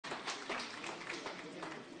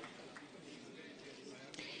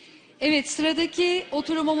Evet, sıradaki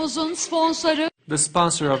oturumumuzun sponsoru. The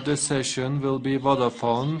sponsor of this session will be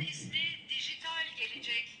Vodafone,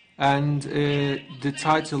 and the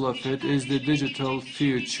title of it is The Digital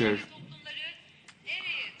Future.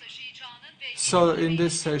 So in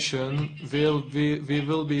this session, we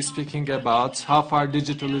will be speaking about how far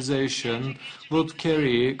digitalization would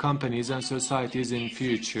carry companies and societies in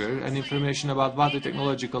future, and information about what the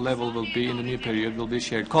technological level will be in the new period will be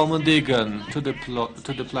shared. Colman, Deegan,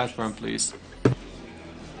 to the platform, please.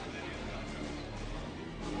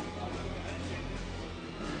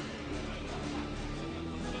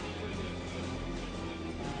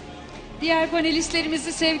 Diğer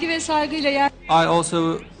panelistlerimizi sevgi ve saygıyla I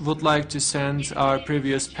also would like to send our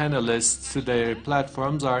previous panelists to their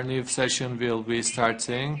platforms. Our new session will be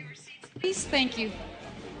starting. Please, thank you.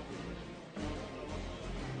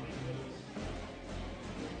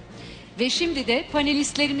 Ve şimdi de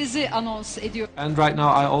panelistlerimizi anons ediyorum. And right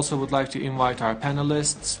now I also would like to invite our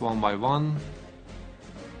panelists one by one.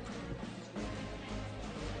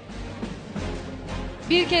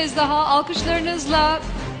 Bir kez daha alkışlarınızla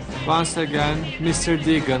Once again, Mr.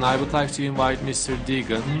 Deegan, I would like to invite Mr.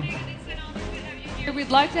 Deegan.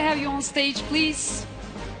 we'd like to have you on stage, please.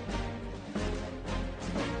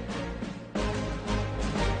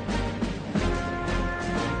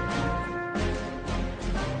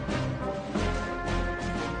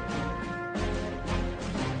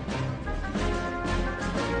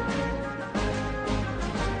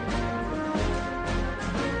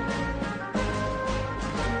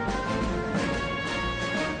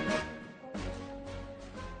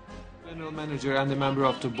 General Manager and a member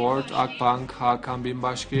of the board, Akbank, Hakan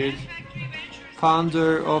Binbaşgil.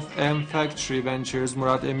 Founder of M-Factory Ventures,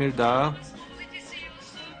 Murat Emirdağ.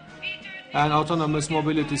 And Autonomous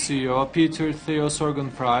Mobility CEO, Theo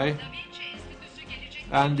Sorgenfrei.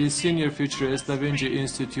 And the Senior Futurist, DaVinci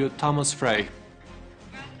Institute, Frey.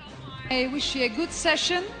 I wish you a good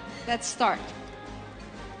session. Let's start.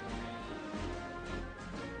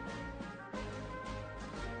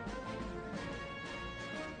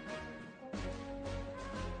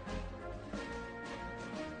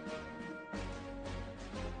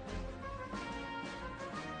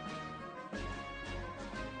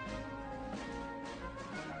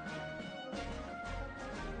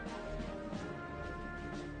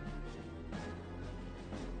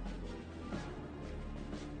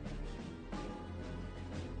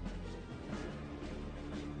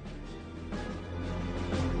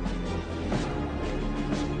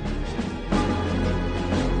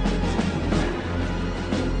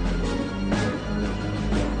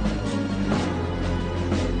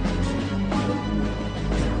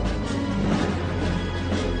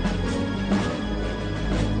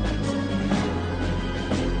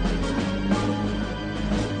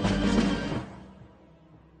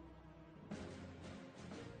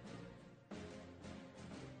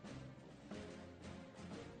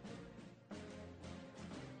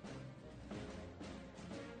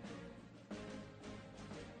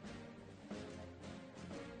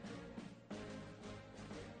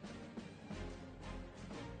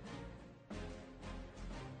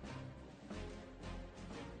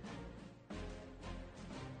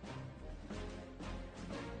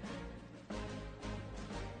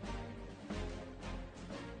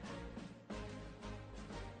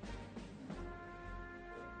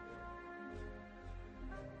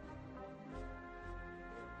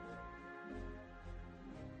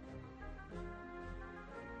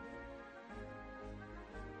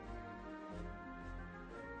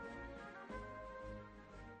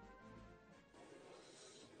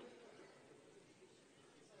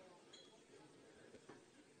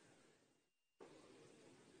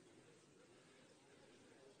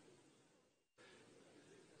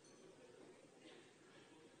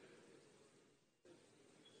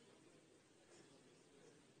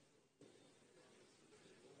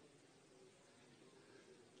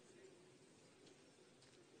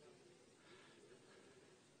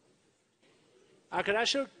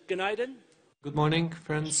 Arkadaşlar, günaydın. Good morning,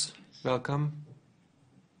 friends. Welcome.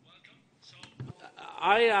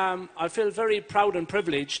 I feel very proud and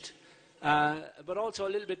privileged, but also a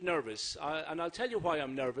little bit nervous. And I'll tell you why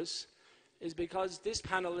I'm nervous, is because this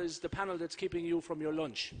panel is the panel that's keeping you from your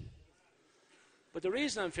lunch. But the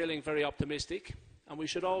reason I'm feeling very optimistic, and we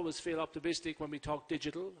should always feel optimistic when we talk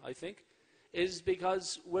digital, I think, is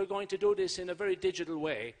because we're going to do this in a very digital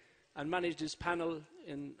way and manage this panel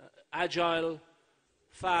in agile,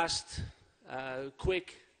 fast,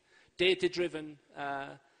 quick, data-driven,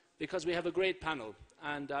 because we have a great panel.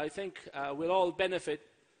 And I think we'll all benefit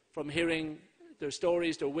from hearing their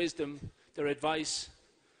stories, their wisdom, their advice,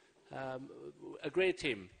 a great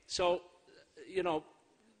team. So, you know,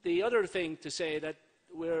 the other thing to say that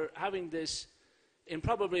we're having this in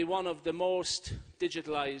probably one of the most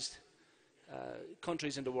digitalized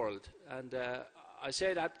countries in the world. And I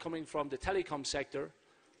say that coming from the telecom sector,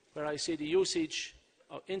 where I see the usage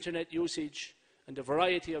of internet usage and the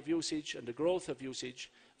variety of usage and the growth of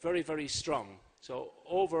usage very, very strong. So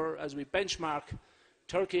as we benchmark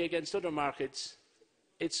Turkey against other markets,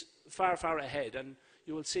 it's far, far ahead. And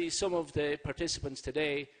you will see some of the participants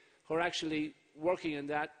today who are actually working in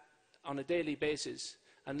that on a daily basis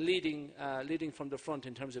and leading from the front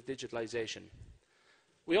in terms of digitalization.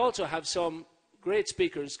 We also have some great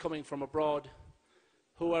speakers coming from abroad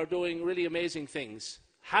who are doing really amazing things,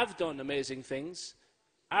 have done amazing things,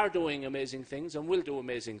 are doing amazing things, and will do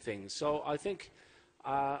amazing things. So I think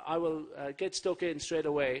I will get stuck in straight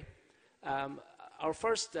away. Our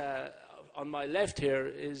first, on my left here,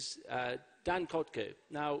 is Dan Kottke.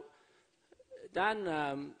 Now,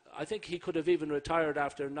 Dan, I think he could have even retired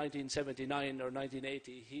after 1979 or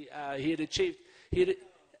 1980. He had achieved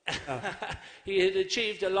he had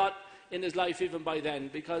achieved a lot in his life even by then,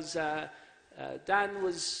 because Dan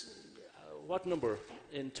was what number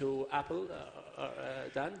into Apple,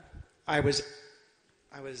 Dan? I was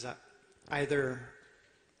either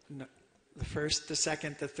the first, the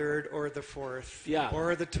second, the third, or the fourth,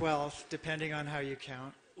 or the 12th, depending on how you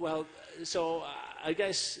count. Well, so I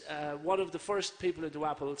guess one of the first people into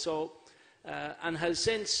Apple, so and has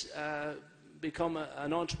since become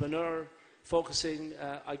an entrepreneur, focusing,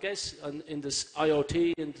 I guess, in this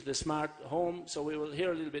IoT, into the smart home. So we will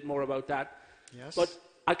hear a little bit more about that. Yes. But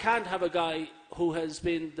I can't have a guy who has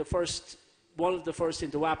been the first, one of the first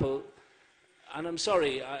into Apple. And I'm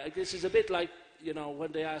sorry, this is a bit like, you know,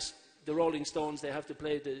 when they ask the Rolling Stones, they have to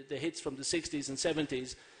play the hits from the 60s and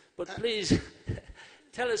 70s. But please,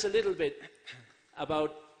 tell us a little bit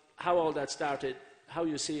about how all that started, how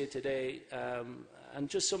you see it today, and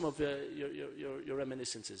just some of your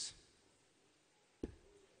reminiscences.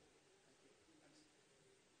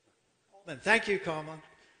 Thank you, Colman.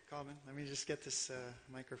 Let me just get this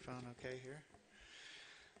microphone okay here.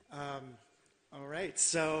 All right,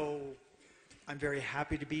 so I'm very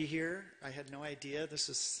happy to be here. I had no idea this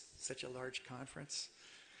was such a large conference.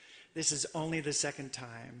 This is only the second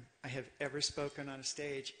time I have ever spoken on a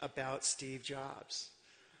stage about Steve Jobs.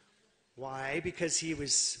 Why? Because he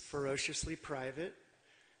was ferociously private,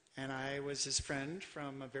 and I was his friend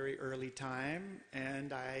from a very early time,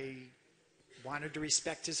 and I wanted to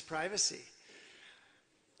respect his privacy.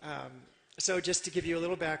 So just to give you a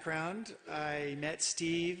little background, I met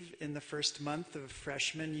Steve in the first month of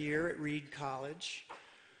freshman year at Reed College,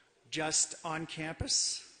 just on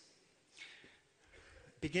campus.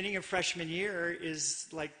 Beginning of freshman year is,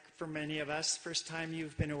 like for many of us, first time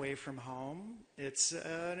you've been away from home. It's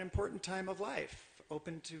an important time of life,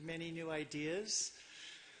 open to many new ideas.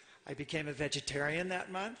 I became a vegetarian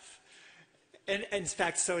that month. And in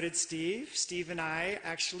fact, so did Steve. Steve and I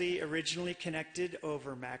actually originally connected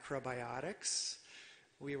over macrobiotics.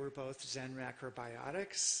 We were both Zen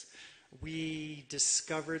macrobiotics. We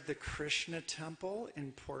discovered the Krishna temple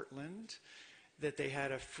in Portland, that they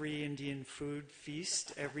had a free Indian food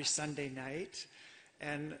feast every Sunday night.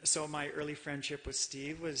 And so my early friendship with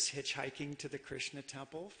Steve was hitchhiking to the Krishna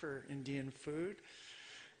temple for Indian food.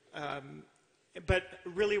 But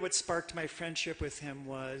really what sparked my friendship with him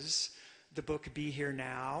was the book Be Here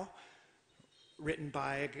Now, written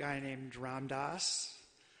by a guy named Ram Dass.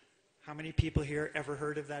 How many people here ever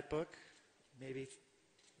heard of that book? Maybe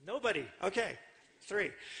nobody. Okay,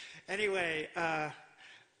 3. Anyway,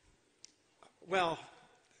 well,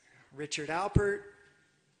 Richard Alpert,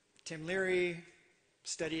 Tim Leary,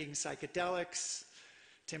 studying psychedelics.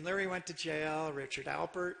 Tim Leary went to jail. Richard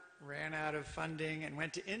Alpert ran out of funding and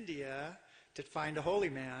went to India to find a holy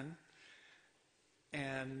man.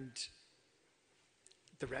 And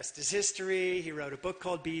the rest is history. He wrote a book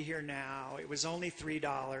called Be Here Now. It was only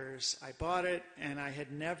 $3. I bought it, and I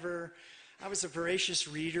was a voracious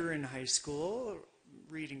reader in high school,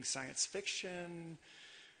 reading science fiction,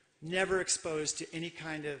 never exposed to any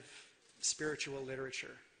kind of spiritual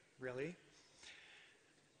literature, really.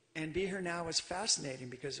 And Be Here Now was fascinating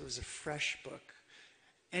because it was a fresh book.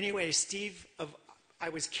 Anyway, I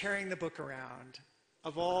was carrying the book around.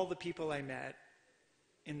 Of all the people I met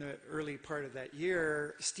in the early part of that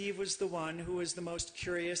year, Steve was the one who was the most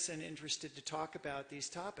curious and interested to talk about these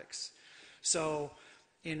topics. So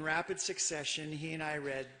in rapid succession, he and I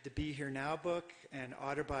read the Be Here Now book and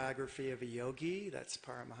Autobiography of a Yogi, that's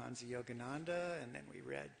Paramahansa Yogananda, and then we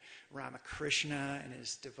read Ramakrishna and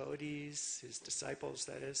his devotees, his disciples,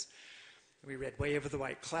 that is. We read Way Over the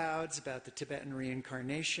White Clouds about the Tibetan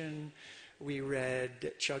reincarnation. We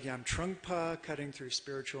read Chogyam Trungpa, Cutting Through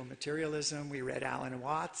Spiritual Materialism. We read Alan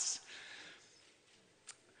Watts.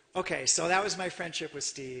 Okay, so that was my friendship with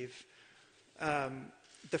Steve.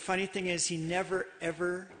 The funny thing is he never,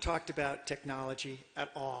 ever talked about technology at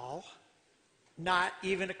all. Not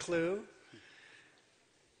even a clue.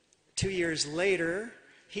 2 years later,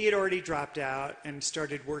 he had already dropped out and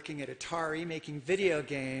started working at Atari, making video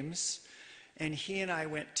games. And he and I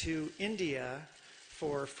went to India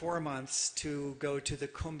for 4 months to go to the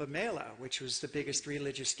Kumbh Mela, which was the biggest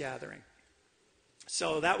religious gathering.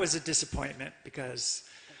 So that was a disappointment because,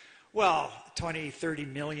 well, 20, 30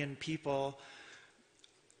 million people.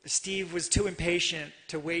 Steve was too impatient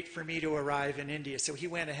to wait for me to arrive in India, so he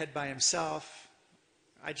went ahead by himself.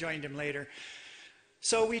 I joined him later.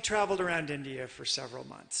 So we traveled around India for several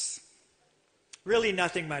months. Really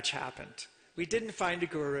nothing much happened. We didn't find a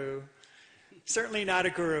guru, certainly not a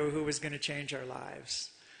guru who was going to change our lives.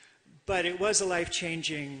 But it was a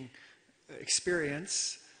life-changing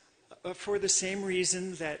experience for the same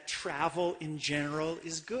reason that travel in general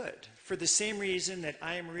is good, for the same reason that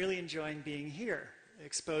I am really enjoying being here,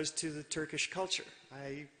 exposed to the Turkish culture.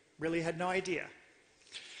 I really had no idea.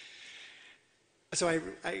 So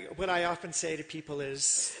what I often say to people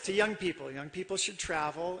is, to young people should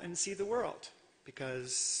travel and see the world.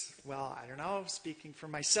 Because, well, I don't know, speaking for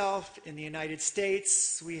myself, in the United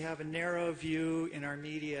States, we have a narrow view in our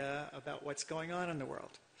media about what's going on in the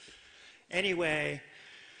world. Anyway,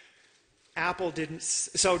 Apple didn't,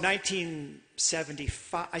 so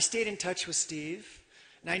 1975, I stayed in touch with Steve.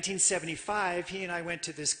 1975, he and I went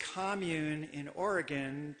to this commune in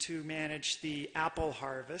Oregon to manage the apple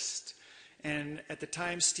harvest. And at the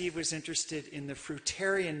time, Steve was interested in the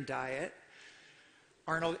fruitarian diet,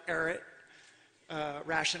 Arnold Ehret,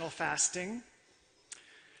 rational fasting.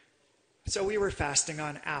 So we were fasting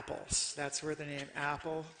on apples. That's where the name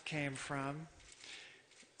Apple came from.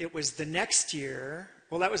 It was the next year,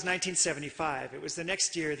 well, that was 1975. It was the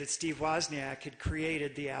next year that Steve Wozniak had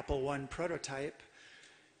created the Apple I prototype.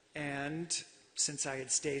 And since I had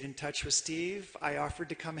stayed in touch with Steve, I offered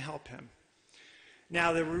to come help him.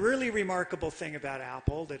 Now, the really remarkable thing about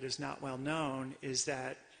Apple that is not well known is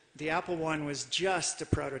that the Apple I was just a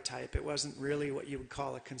prototype. It wasn't really what you would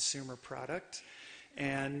call a consumer product.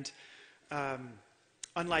 And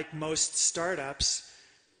unlike most startups,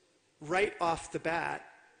 right off the bat,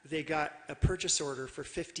 they got a purchase order for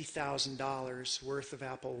 $50,000 worth of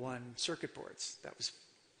Apple I circuit boards. That was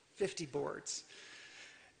 50 boards.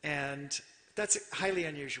 And that's highly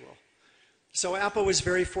unusual. So Apple was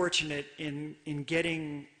very fortunate in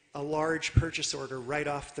getting a large purchase order right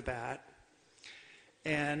off the bat.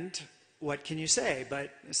 And what can you say?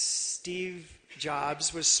 But Steve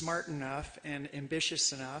Jobs was smart enough and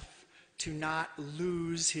ambitious enough to not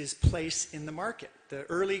lose his place in the market. The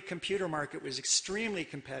early computer market was extremely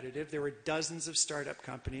competitive. There were dozens of startup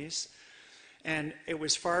companies. And it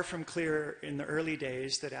was far from clear in the early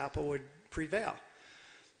days that Apple would prevail.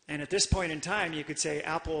 And at this point in time, you could say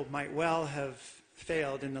Apple might well have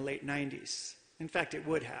failed in the late 90s. In fact, it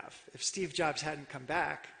would have. If Steve Jobs hadn't come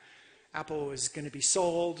back, Apple was going to be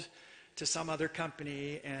sold to some other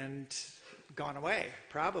company and gone away,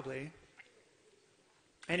 probably.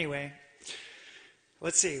 Anyway,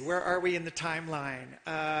 let's see. Where are we in the timeline?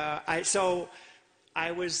 So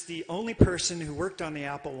I was the only person who worked on the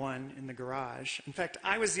Apple I in the garage. In fact,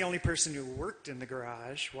 I was the only person who worked in the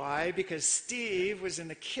garage. Why? Because Steve was in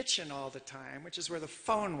the kitchen all the time, which is where the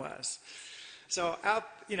phone was. So,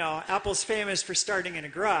 Apple's famous for starting in a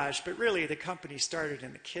garage, but really the company started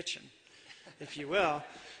in the kitchen, if you will.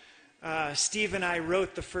 Steve and I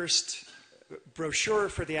wrote the first brochure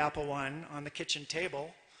for the Apple I on the kitchen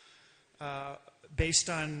table based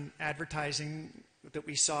on advertising that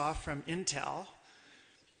we saw from Intel.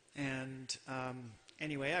 And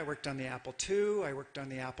anyway, I worked on the Apple II, I worked on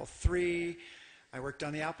the Apple III, I worked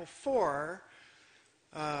on the Apple IV.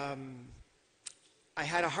 I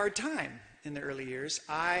had a hard time in the early years.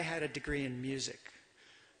 I had a degree in music.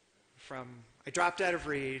 I dropped out of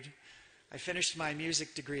Reed. I finished my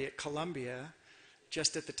music degree at Columbia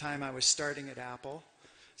just at the time I was starting at Apple.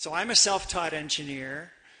 So I'm a self-taught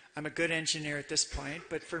engineer. I'm a good engineer at this point,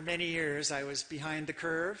 but for many years I was behind the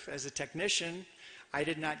curve as a technician. I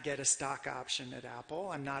did not get a stock option at Apple.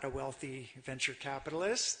 I'm not a wealthy venture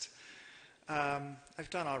capitalist. I've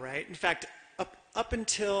done all right. In fact, up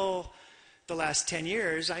until the last 10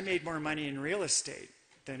 years, I made more money in real estate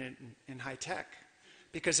than in high tech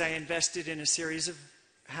because I invested in a series of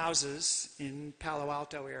houses in Palo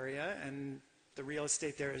Alto area, and the real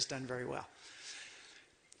estate there has done very well.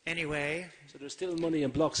 Anyway. So there's still money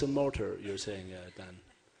in blocks and mortar, you're saying, Dan?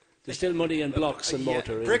 There's still money in blocks and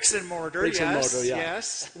mortar. Yeah, bricks and mortar, bricks yes. And mortar, yeah.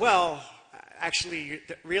 Yes. Well, actually,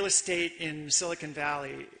 the real estate in Silicon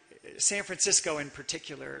Valley, San Francisco in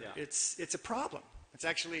particular, yeah. it's a problem. It's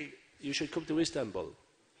actually... You should come to Istanbul.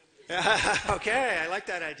 Okay, I like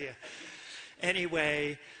that idea.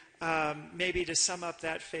 Anyway, maybe to sum up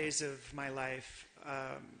that phase of my life,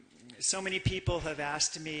 so many people have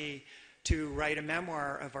asked me to write a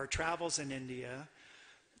memoir of our travels in India,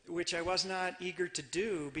 which I was not eager to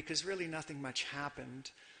do because really nothing much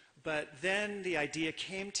happened. But then the idea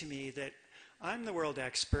came to me that I'm the world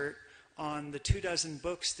expert on the 24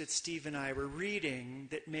 books that Steve and I were reading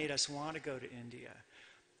that made us want to go to India.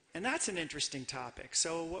 And that's an interesting topic.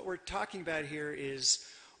 So what we're talking about here is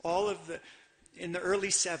all of the, in the early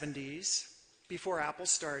 70s, before Apple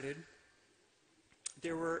started,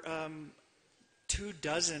 there were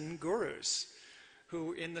 24 gurus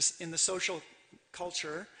who in the social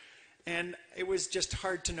culture, and it was just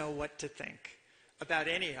hard to know what to think about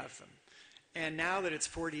any of them. And now that it's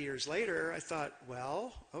 40 years later, I thought,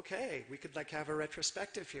 well, okay, we could like have a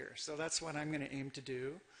retrospective here. So that's what I'm going to aim to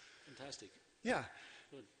do. Fantastic. Yeah.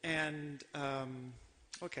 Good. And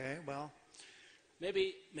okay, well,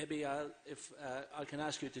 maybe if I can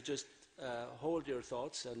ask you to just hold your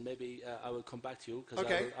thoughts, and maybe I will come back to you because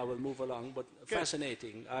okay. I will move along. But Good.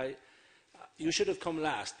 Fascinating. You should have come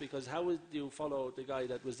last, because how would you follow the guy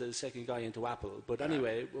that was the second guy into Apple? But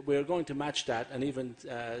anyway, we're going to match that and even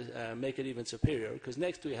make it even superior, because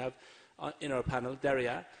next we have in our panel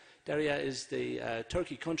Derya. Derya is the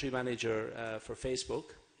Turkey country manager for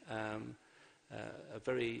Facebook.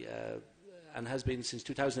 And has been since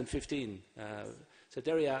 2015. So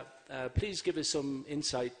Derya, please give us some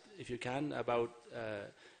insight, if you can, about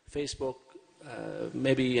Facebook,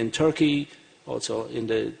 maybe in Turkey, also in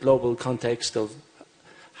the global context of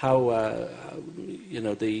how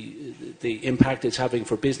the impact it's having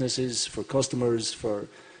for businesses, for customers, for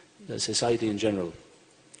the society in general.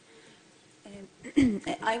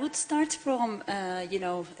 I would start from,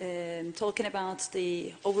 talking about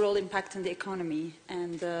the overall impact on the economy.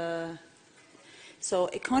 And so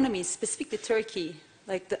economy, specifically Turkey,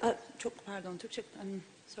 like the... pardon, Türkçe, I'm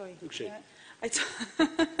sorry.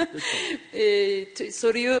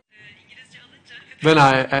 Soruyu... When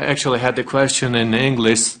I actually had the question in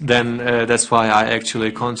English, then that's why I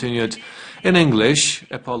actually continued in English.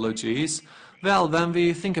 Apologies. Well, when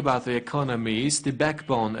we think about the economies, the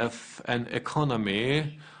backbone of an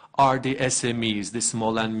economy are the SMEs, the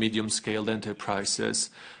small and medium-scale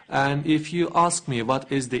enterprises. And if you ask me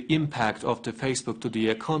what is the impact of the Facebook to the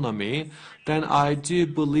economy, then I do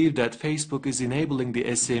believe that Facebook is enabling the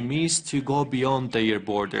SMEs to go beyond their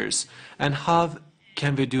borders. And how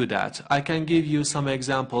can we do that? I can give you some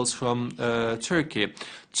examples from Turkey.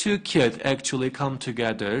 Two kids actually come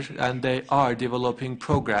together and they are developing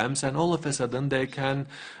programs, and all of a sudden they can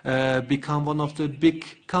become one of the big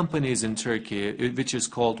companies in Turkey, which is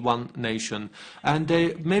called One Nation. And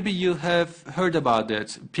maybe you have heard about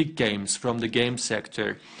it, Pig Games from the game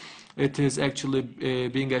sector. It is actually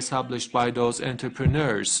being established by those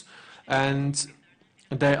entrepreneurs. And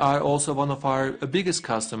they are also one of our biggest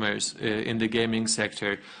customers in the gaming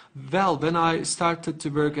sector. Well, when I started to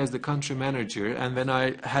work as the country manager and when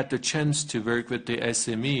I had the chance to work with the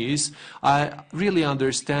SMEs, I really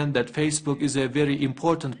understand that Facebook is a very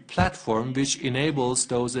important platform which enables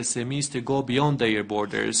those SMEs to go beyond their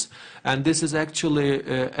borders. And this is actually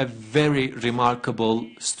a very remarkable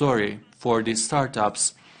story for the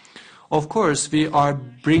startups. Of course, we are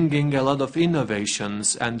bringing a lot of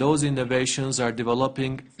innovations, and those innovations are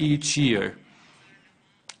developing each year.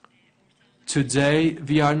 Today,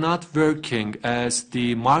 we are not working as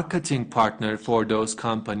the marketing partner for those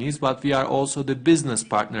companies, but we are also the business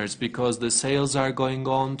partners, because the sales are going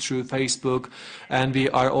on through Facebook, and we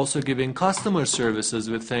are also giving customer services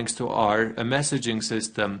with thanks to our messaging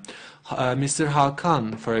system. Mr.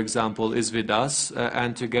 Hakan, for example, is with us,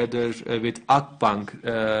 and together with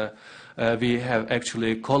Akbank, we have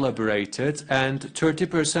actually collaborated, and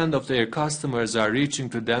 30% of their customers are reaching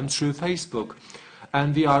to them through Facebook.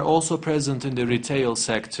 And we are also present in the retail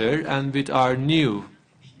sector, and with our new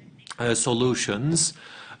solutions,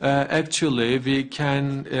 actually we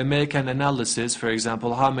can make an analysis, for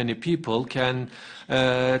example, how many people can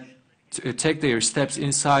take their steps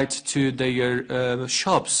inside to their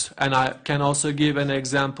shops. And I can also give an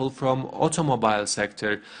example from automobile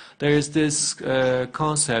sector. There is this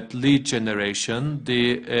concept, lead generation,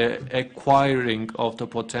 the acquiring of the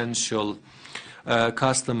potential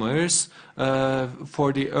customers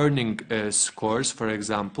for the earning scores, for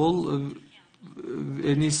example.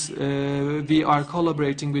 we are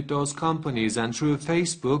collaborating with those companies, and through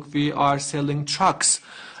Facebook we are selling trucks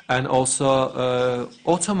and also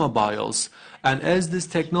automobiles. And as this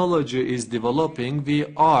technology is developing, we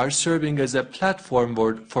are serving as a platform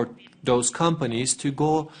for those companies to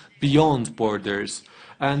go beyond borders.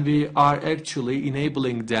 And we are actually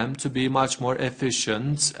enabling them to be much more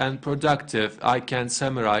efficient and productive. I can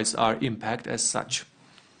summarize our impact as such.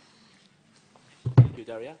 Thank you,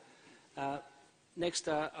 Daria. Next,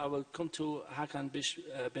 I will come to Hakan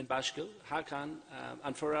Binbaşgil. Hakan,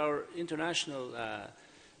 and for our international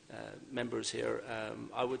members here,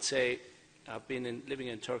 I would say I've been living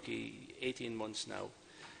in Turkey 18 months now.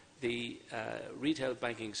 The retail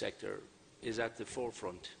banking sector is at the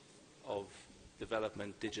forefront of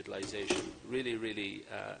development, digitalization, really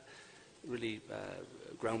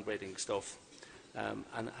groundbreaking stuff.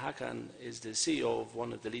 And Hakan is the CEO of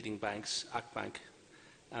one of the leading banks, Akbank.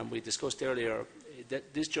 And we discussed earlier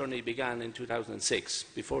that this journey began in 2006,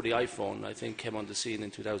 before the iPhone, I think, came on the scene in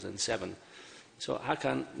 2007. So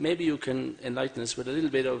Hakan, maybe you can enlighten us with a little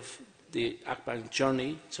bit of the Akbank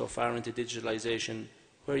journey so far into digitalization,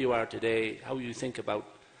 where you are today, how you think about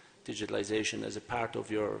digitalization as a part of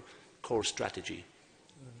your core strategy.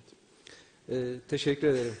 Teşekkür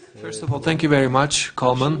ederim. First of all, thank you very much,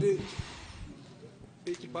 Colman.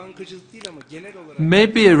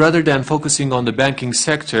 Maybe rather than focusing on the banking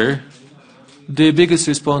sector, the biggest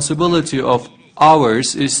responsibility of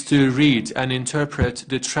ours is to read and interpret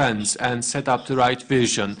the trends and set up the right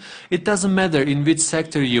vision. It doesn't matter in which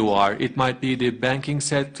sector you are. It might be the banking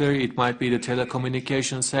sector, it might be the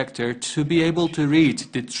telecommunication sector. To be able to read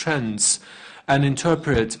the trends and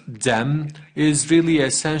interpret them is really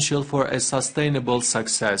essential for a sustainable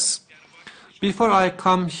success. Before I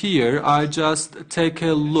come here, I just take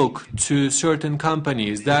a look to certain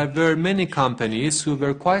companies. There were many companies who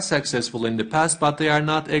were quite successful in the past, but they are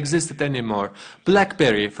not existed anymore.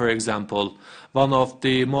 BlackBerry, for example, one of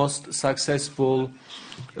the most successful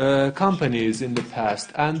companies in the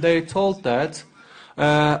past. And they told that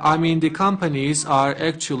the companies are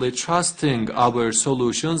actually trusting our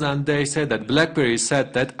solutions, and they said that BlackBerry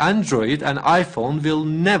said that Android and iPhone will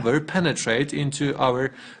never penetrate into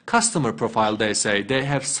our customer profile, they say. They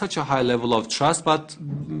have such a high level of trust, but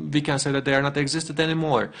we can say that they are not existed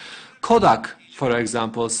anymore. Kodak, for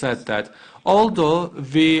example, said that although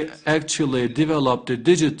we actually developed the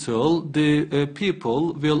digital, the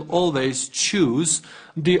people will always choose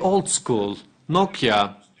the old school,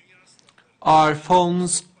 Nokia. Our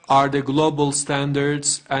phones are the global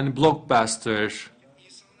standards, and Blockbuster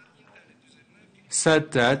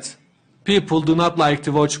said that people do not like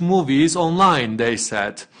to watch movies online, they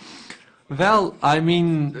said. Well,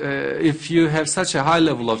 if you have such a high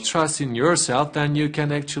level of trust in yourself, then you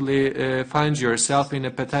can actually find yourself in a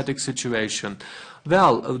pathetic situation.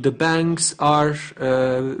 Well, the banks are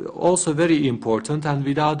also very important, and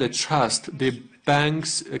without the trust, the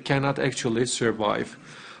banks cannot actually survive.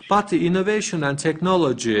 But the innovation and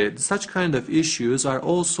technology, such kind of issues are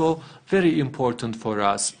also very important for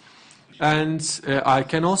us. And I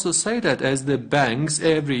can also say that as the banks,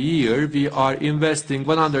 every year we are investing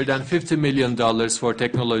 $150 million for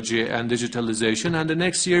technology and digitalization, and the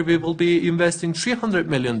next year we will be investing $300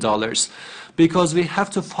 million because we have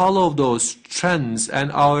to follow those trends,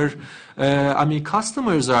 and our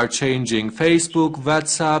customers are changing. Facebook,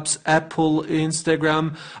 WhatsApp, Apple,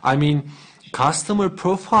 Instagram, customer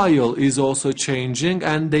profile is also changing,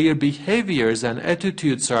 and their behaviors and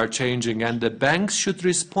attitudes are changing, and the banks should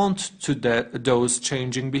respond to those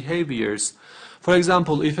changing behaviors. For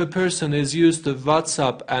example, if a person is used to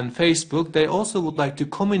WhatsApp and Facebook, they also would like to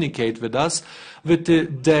communicate with us with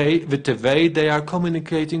the way they are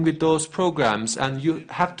communicating with those programs, and you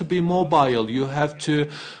have to be mobile, you have to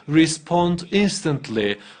respond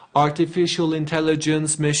instantly. Artificial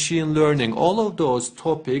intelligence, machine learning, all of those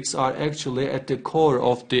topics are actually at the core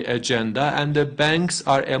of the agenda, and the banks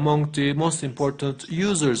are among the most important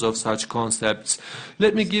users of such concepts.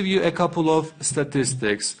 Let me give you a couple of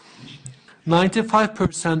statistics.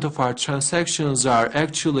 95% of our transactions are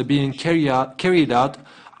actually being carried out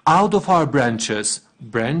of our branches.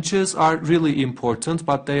 Branches are really important,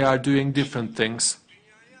 but they are doing different things.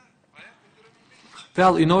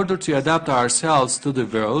 Well, in order to adapt ourselves to the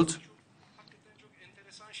world,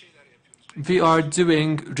 we are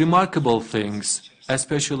doing remarkable things,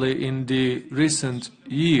 especially in the recent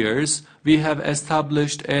years. We have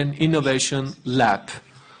established an innovation lab.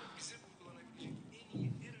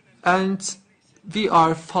 And we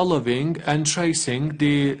are following and tracing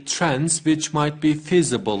the trends which might be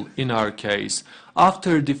feasible in our case.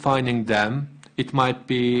 After defining them, it might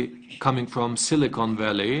be coming from Silicon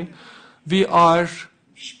Valley, we are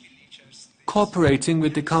cooperating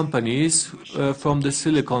with the companies from the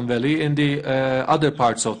Silicon Valley in the other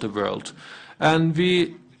parts of the world. And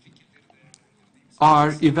we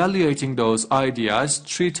are evaluating those ideas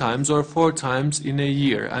 3 times or 4 times in a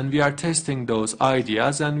year. And we are testing those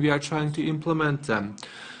ideas and we are trying to implement them.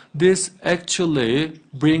 This actually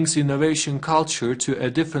brings innovation culture to a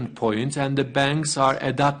different point, and the banks are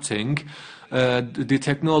adapting the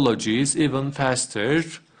technologies even faster.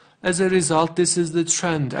 As a result, this is the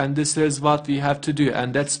trend, and this is what we have to do,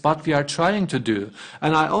 and that's what we are trying to do.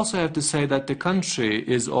 And I also have to say that the country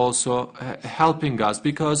is also helping us,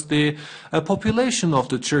 because the population of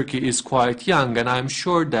the Turkey is quite young, and I'm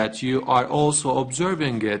sure that you are also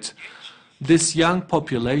observing it. This young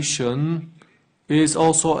population is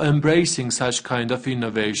also embracing such kind of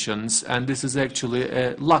innovations, and this is actually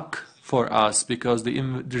a luck for us, because the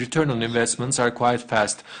return on investments are quite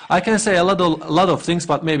fast. I can say a lot of things,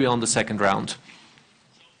 but maybe on the second round.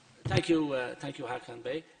 Thank you, Hakan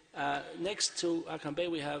Bey. Next to Hakan Bey,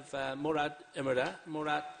 we have Murat Emirdağ.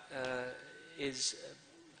 Murat is,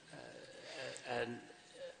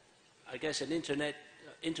 I guess, an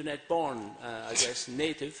internet-born, I guess,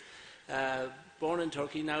 native. Born in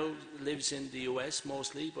Turkey, now lives in the US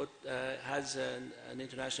mostly, but has an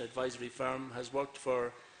international advisory firm, has worked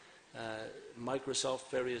for Microsoft,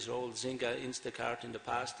 various roles, Zynga, Instacart in the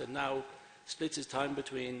past, and now splits his time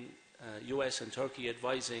between US and Turkey,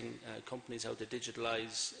 advising companies how to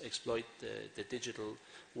digitalize, exploit the digital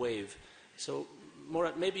wave. So,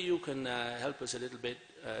 Murat, maybe you can help us a little bit,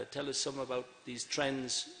 tell us some about these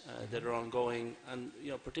trends that are ongoing, and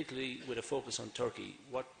particularly with a focus on Turkey.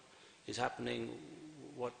 What is happening,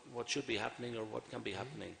 what should be happening, or what can be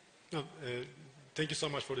happening? Thank you so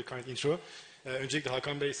much for the kind intro. Öncelikle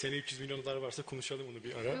Hakan Bey, sene 300 milyon dolar varsa konuşalım onu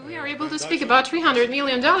bir ara. We are able to speak about $300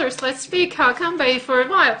 million. Let's speak Hakan Bey for a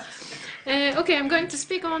while. Okay, I'm going to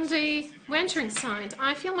speak on the venturing side.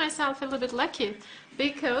 I feel myself a little bit lucky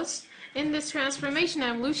because in this transformation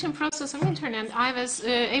evolution process of internet, I was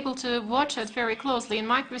able to watch it very closely. In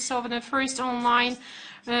Microsoft, the first online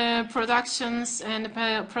productions and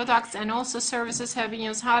products and also services have been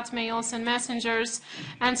used, hotmails and messengers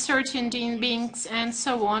and search engine Bings and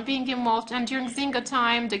so on, being involved. And during Zynga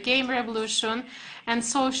time, the game revolution and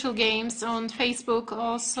social games on Facebook,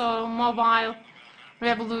 also mobile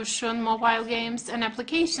revolution, mobile games and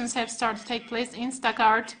applications have started to take place.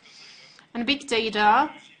 Instacart and big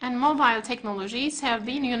data and mobile technologies have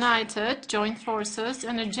been united, joined forces,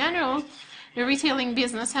 and in general, the retailing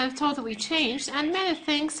business has totally changed, and many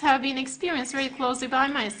things have been experienced very closely by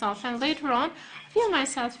myself. And later on, I feel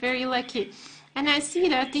myself very lucky. And I see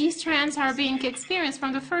that these trends are being experienced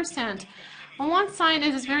from the first hand. On one side,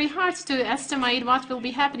 it is very hard to estimate what will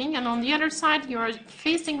be happening, and on the other side, you are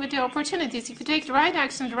facing with the opportunities. If you take the right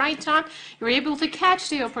action at the right time, you're able to catch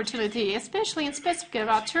the opportunity. Especially in specific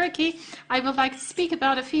about Turkey, I would like to speak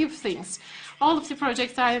about a few things. All of the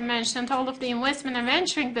projects I have mentioned, all of the investment and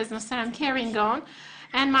venturing business that I'm carrying on,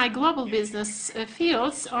 and my global business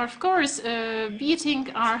fields are, of course,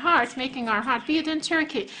 beating our heart, making our heart beat in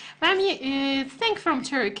Turkey. When we think from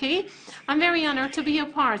Turkey, I'm very honored to be a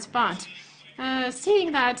part, but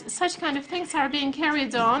seeing that such kind of things are being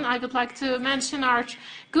carried on, I would like to mention our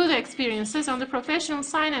good experiences on the professional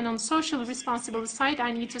side and on social responsibility side.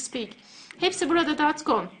 I need to speak.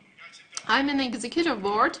 Hepsiburada.com. I'm an executive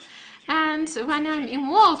board. And when I'm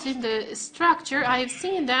involved in the structure, I've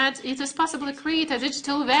seen that it is possible to create a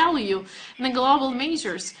digital value in the global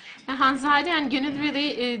majors. And Hanzade and Günün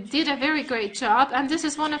really did a very great job, and this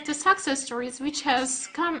is one of the success stories which has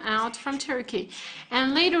come out from Turkey.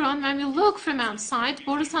 And later on, when we look from outside,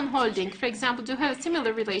 Borusan Holding, for example, do have a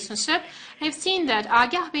similar relationship. I've seen that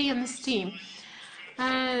Agah Bey and his team.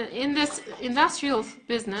 In this industrial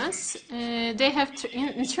business, they have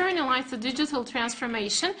internalized the digital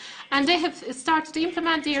transformation, and they have started to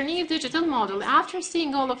implement their new digital model. After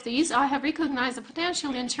seeing all of these, I have recognized the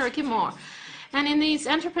potential in Turkey more. And in this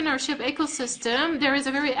entrepreneurship ecosystem, there is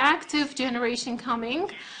a very active generation coming.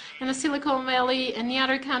 In the Silicon Valley and the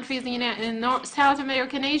other countries in North, South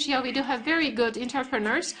America and Asia, we do have very good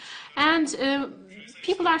entrepreneurs. And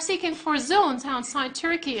people are seeking for zones outside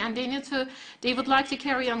Turkey, and they would like to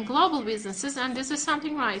carry on global businesses, and this is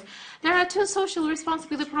something right. There are 2 social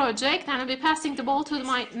responsibility projects, and I'll be passing the ball to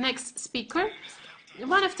my next speaker.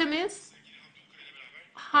 One of them is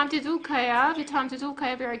Hamdi Dulkaya. With Hamdi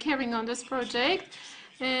Dulkaya, we are carrying on this project,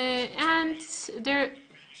 and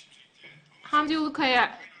Hamdi Dulkaya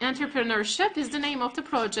Entrepreneurship is the name of the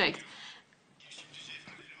project.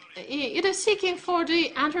 It is seeking for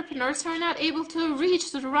the entrepreneurs who are not able to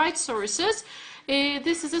reach the right sources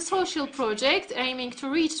This is a social project aiming to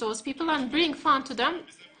reach those people and bring fun to them.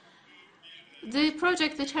 The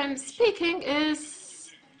project that I'm speaking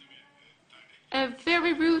is a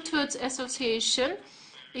very rooted association.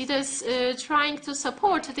 It is trying to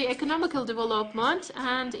support the economical development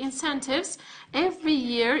and incentives every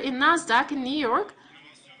year in NASDAQ in New York.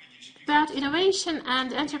 About innovation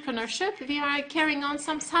and entrepreneurship, we are carrying on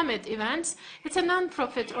some summit events. It's a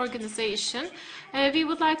non-profit organization. We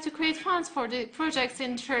would like to create funds for the projects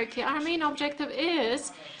in Turkey. Our main objective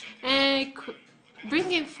is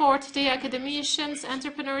bringing forth the academicians,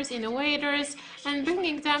 entrepreneurs, innovators, and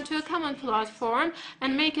bringing them to a common platform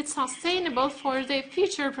and make it sustainable for the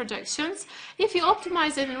future projections. If you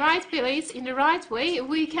optimize it in the right place, in the right way,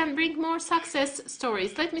 we can bring more success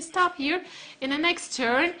stories. Let me stop here. In the next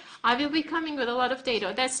turn, I will be coming with a lot of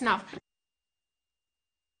data. That's enough.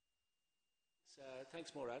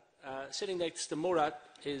 Thanks, Murat. Sitting next to Murat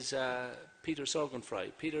is Peter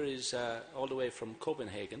Sorgenfrei. Peter is all the way from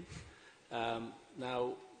Copenhagen.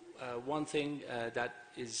 Now, one thing that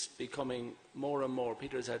is becoming more and more,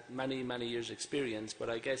 Peter's had many, many years' experience, but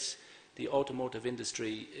I guess the automotive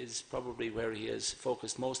industry is probably where he has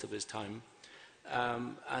focused most of his time,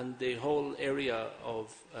 and the whole area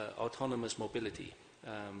of autonomous mobility.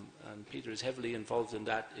 And Peter is heavily involved in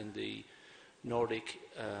that in the Nordic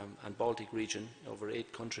and Baltic region, over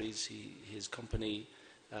 8 countries. His company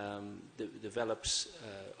develops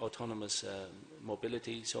autonomous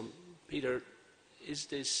mobility. So, Peter, is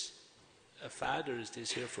this a fad or is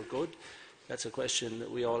this here for good? That's a question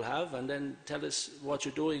that we all have. And then tell us what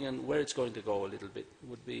you're doing and where it's going to go a little bit,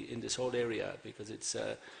 would be in this whole area, because it's,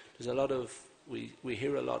 there's a lot of, we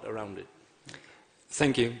hear a lot around it.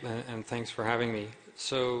 Thank you, and thanks for having me.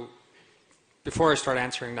 So, before I start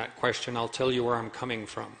answering that question, I'll tell you where I'm coming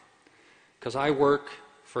from. Because I work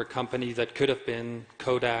for a company that could have been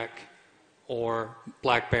Kodak or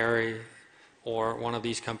BlackBerry or one of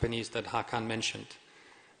these companies that Hakan mentioned.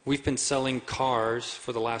 We've been selling cars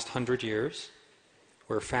for the last 100 years.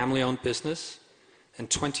 We're a family-owned business, and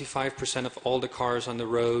 25% of all the cars on the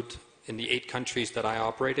road in the 8 countries that I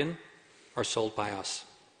operate in are sold by us.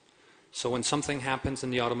 So when something happens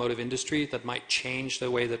in the automotive industry that might change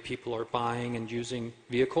the way that people are buying and using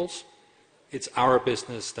vehicles, it's our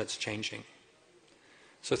business that's changing.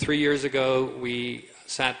 So 3 years ago, we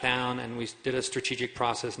sat down and we did a strategic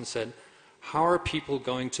process and said, how are people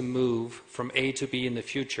going to move from A to B in the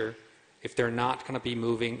future if they're not going to be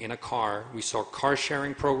moving in a car? We saw car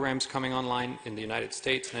sharing programs coming online in the United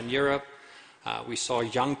States and in Europe. We saw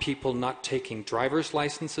young people not taking driver's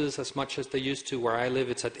licenses as much as they used to. Where I live,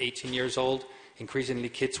 it's at 18 years old. Increasingly,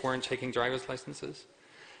 kids weren't taking driver's licenses.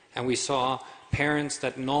 And we saw parents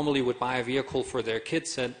that normally would buy a vehicle for their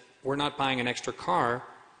kids said, we're not buying an extra car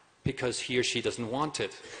because he or she doesn't want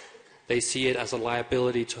it. They see it as a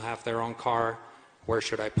liability to have their own car. Where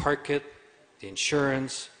should I park it? The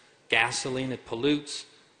insurance, gasoline, it pollutes.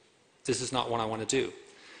 This is not what I want to do.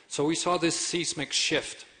 So we saw this seismic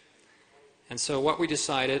shift. And so what we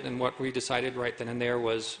decided right then and there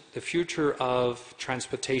was the future of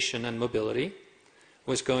transportation and mobility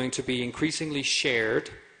was going to be increasingly shared.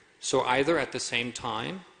 So either at the same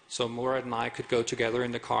time, so Murat and I could go together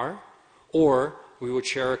in the car, or we would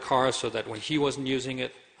share a car so that when he wasn't using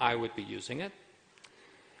it, I would be using it.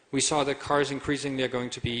 We saw that cars increasingly are going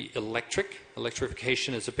to be electric.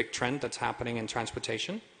 Electrification is a big trend that's happening in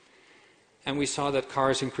transportation. And we saw that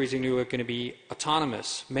cars increasingly were going to be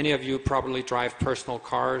autonomous. Many of you probably drive personal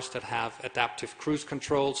cars that have adaptive cruise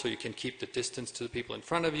control, so you can keep the distance to the people in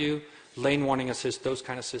front of you, lane warning assist, those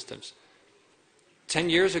kind of systems. 10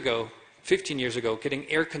 years ago, 15 years ago, getting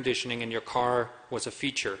air conditioning in your car was a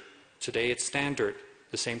feature. Today it's standard.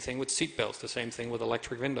 The same thing with seat belts, the same thing with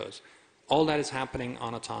electric windows. All that is happening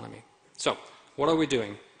on autonomy. So, what are we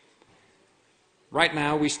doing? Right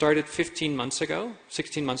now, we started 16 months ago,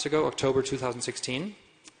 October 2016.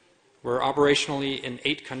 We're operationally in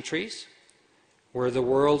 8 countries. We're the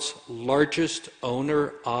world's largest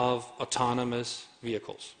owner of autonomous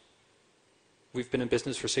vehicles. We've been in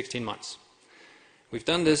business for 16 months. We've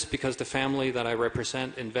done this because the family that I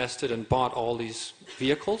represent invested and bought all these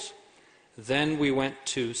vehicles. Then we went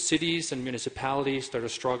to cities and municipalities that are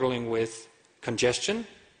struggling with congestion.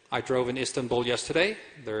 I drove in Istanbul yesterday.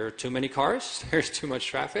 There are too many cars. There's too much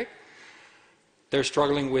traffic. They're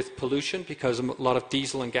struggling with pollution because a lot of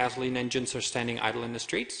diesel and gasoline engines are standing idle in the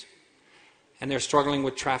streets. And they're struggling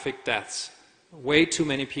with traffic deaths. Way too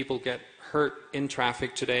many people get hurt in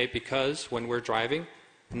traffic today because when we're driving,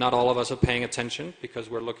 not all of us are paying attention because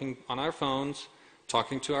we're looking on our phones,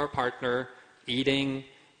 talking to our partner, eating,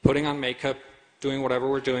 putting on makeup, doing whatever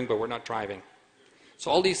we're doing, but we're not driving. So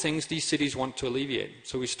all these things, these cities want to alleviate.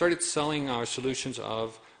 So we started selling our solutions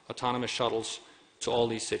of autonomous shuttles to all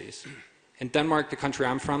these cities. In Denmark, the country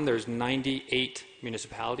I'm from, there's 98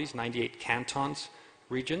 municipalities, 98 cantons,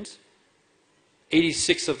 regions.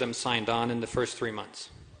 86 of them signed on in the first 3 months.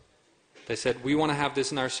 They said, we want to have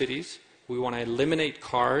this in our cities. We want to eliminate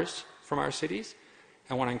cars from our cities.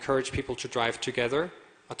 And want to encourage people to drive together,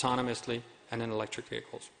 autonomously, and in electric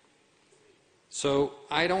vehicles. So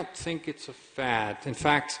I don't think it's a fad. In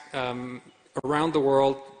fact, around the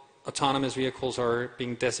world, autonomous vehicles are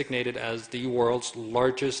being designated as the world's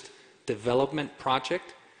largest development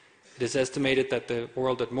project. It is estimated that the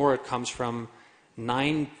world that Murat comes from,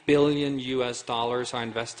 $9 billion are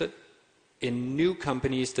invested in new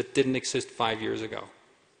companies that didn't exist 5 years ago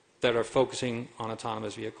that are focusing on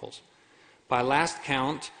autonomous vehicles. By last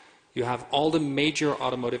count, you have all the major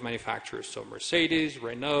automotive manufacturers, so Mercedes,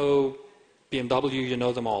 Renault, BMW, you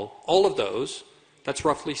know them all. All of those, that's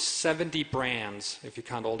roughly 70 brands, if you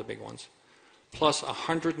count all the big ones, plus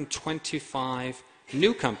 125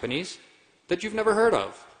 new companies that you've never heard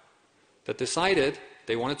of, that decided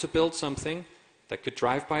they wanted to build something that could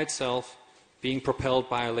drive by itself, being propelled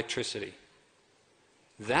by electricity.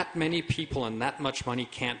 That many people and that much money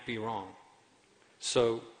can't be wrong.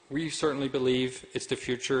 So we certainly believe it's the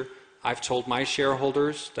future. I've told my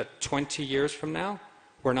shareholders that 20 years from now,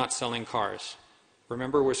 we're not selling cars.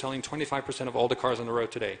 Remember, we're selling 25% of all the cars on the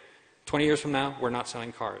road today. 20 years from now, we're not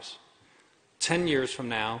selling cars. 10 years from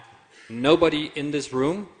now, nobody in this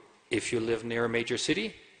room, if you live near a major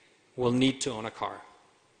city, will need to own a car.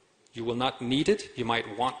 You will not need it, you might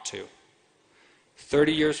want to.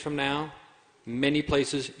 30 years from now, many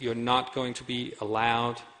places you're not going to be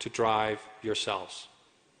allowed to drive yourselves.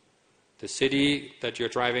 The city that you're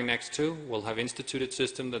driving next to will have instituted a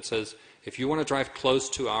system that says, if you want to drive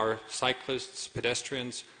close to our cyclists,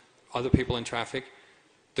 pedestrians, other people in traffic,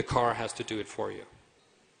 the car has to do it for you.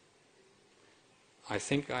 I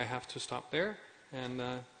think I have to stop there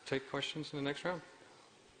and take questions in the next round.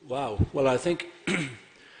 Wow. Well, I think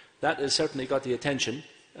that has certainly got the attention.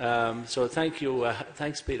 So thank you,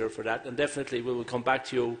 thanks Peter for that, and definitely we will come back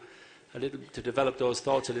to you a little to develop those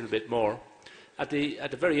thoughts a little bit more. At the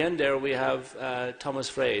very end there we have Thomas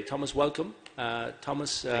Frey. Thomas, welcome.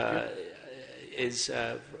 Thomas is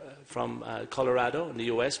from Colorado in the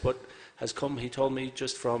US, but has come, he told me,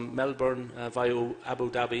 just from Melbourne via Abu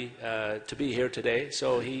Dhabi to be here today.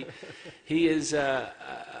 So he is a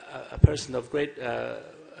person of great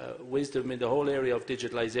wisdom in the whole area of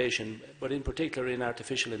digitalization, but in particular in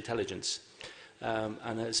artificial intelligence,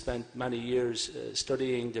 and has spent many years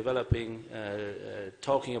studying, developing,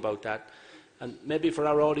 talking about that. And maybe for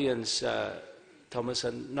our audience, Thomas,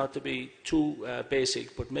 and not to be too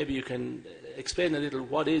basic, but maybe you can explain a little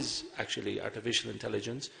what is actually artificial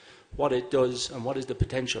intelligence, what it does, and what is the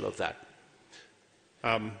potential of that.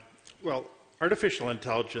 Well, artificial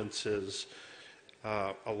intelligence is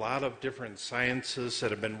a lot of different sciences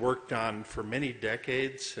that have been worked on for many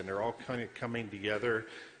decades, and they're all kind of coming together.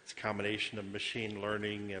 It's a combination of machine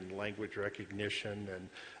learning and language recognition and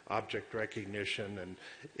object recognition,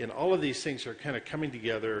 and all of these things are kind of coming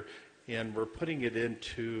together, and we're putting it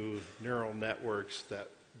into neural networks that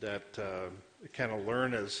kind of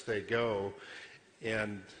learn as they go,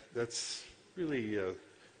 and that's really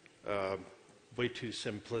way too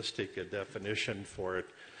simplistic a definition for it.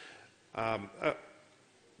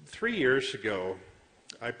 3 years ago,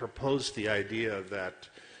 I proposed the idea that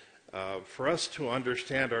for us to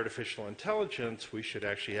understand artificial intelligence, we should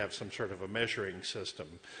actually have some sort of a measuring system.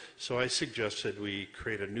 So I suggested we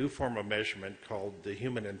create a new form of measurement called the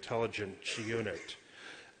Human Intelligence Unit.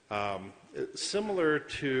 Similar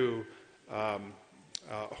to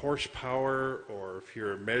horsepower, or if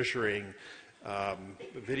you're measuring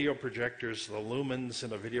video projectors, the lumens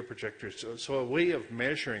in a video projector, so a way of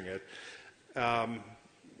measuring it.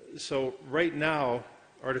 So right now,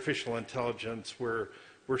 artificial intelligence, we're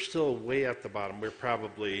still way at the bottom. We're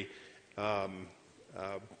probably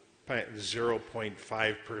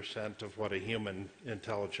 0.5% of what a human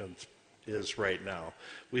intelligence is right now.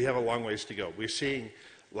 We have a long ways to go. We're seeing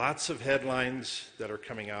lots of headlines that are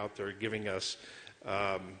coming out. They're giving us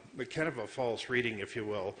kind of a false reading, if you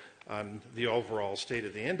will, on the overall state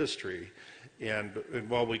of the industry. And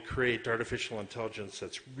while we create artificial intelligence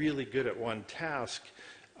that's really good at one task,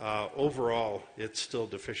 overall, it's still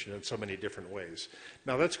deficient in so many different ways.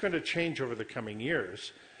 Now, that's going to change over the coming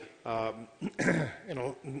years. And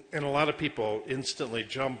a lot of people instantly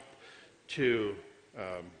jump to,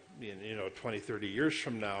 20, 30 years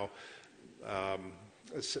from now,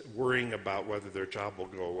 worrying about whether their job will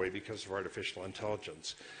go away because of artificial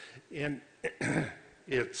intelligence. And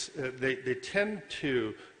they tend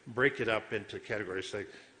to break it up into categories. Like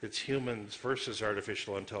it's humans versus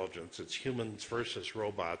artificial intelligence. It's humans versus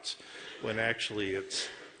robots, when actually it's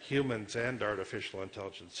humans and artificial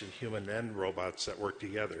intelligence and human and robots that work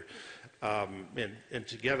together. And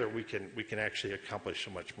together we can actually accomplish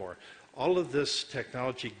so much more. All of this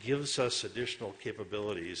technology gives us additional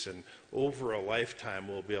capabilities, and over a lifetime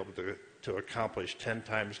we'll be able to accomplish 10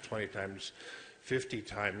 times, 20 times, 50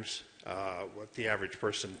 times what the average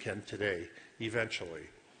person can today, eventually.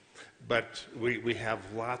 But we have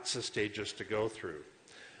lots of stages to go through.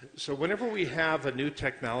 So whenever we have a new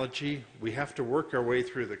technology, we have to work our way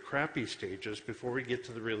through the crappy stages before we get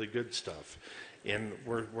to the really good stuff. And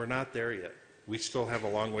we're not there yet. We still have a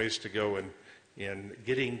long ways to go in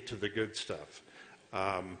getting to the good stuff.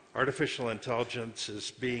 Artificial intelligence is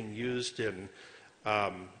being used in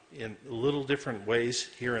little different ways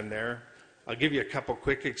here and there. I'll give you a couple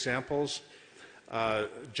quick examples.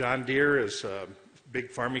 John Deere is a big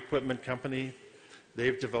farm equipment company.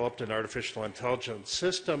 They've developed an artificial intelligence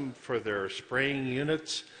system for their spraying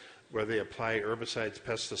units where they apply herbicides,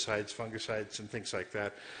 pesticides, fungicides, and things like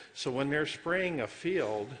that. So when they're spraying a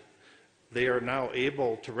field, they are now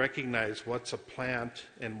able to recognize what's a plant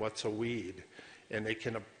and what's a weed. And they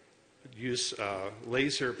can use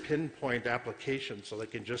laser pinpoint application, so they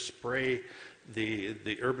can just spray the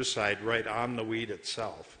herbicide right on the weed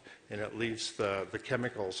itself, and it leaves the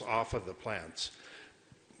chemicals off of the plants.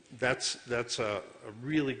 That's a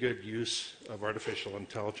really good use of artificial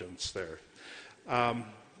intelligence there.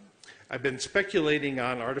 I've been speculating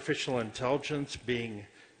on artificial intelligence being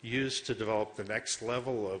used to develop the next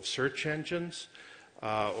level of search engines.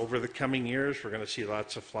 Over the coming years, we're going to see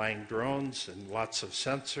lots of flying drones and lots of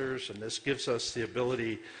sensors, and this gives us the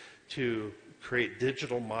ability to create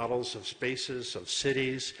digital models of spaces, of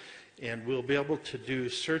cities, and we'll be able to do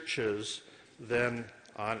searches then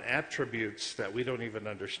on attributes that we don't even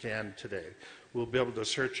understand today. We'll be able to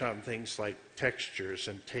search on things like textures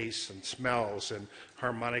and tastes and smells and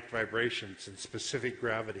harmonic vibrations and specific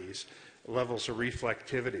gravities, levels of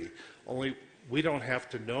reflectivity. Only we don't have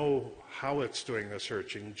to know how it's doing the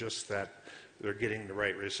searching, just that they're getting the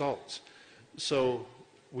right results. So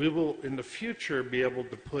we will, in the future, be able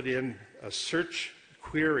to put in a search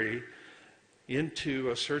query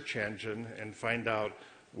into a search engine and find out,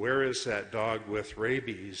 where is that dog with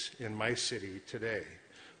rabies in my city today?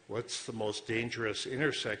 What's the most dangerous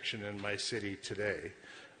intersection in my city today?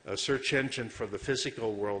 A search engine for the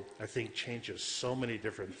physical world, I think, changes so many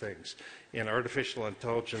different things. And artificial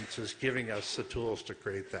intelligence is giving us the tools to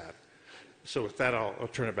create that. So with that, I'll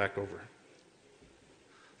turn it back over.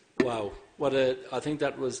 Wow. I think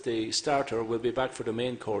that was the starter. We'll be back for the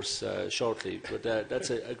main course shortly. But that's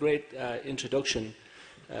a great introduction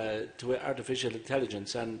to artificial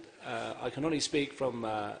intelligence. And I can only speak from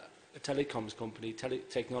a telecoms company,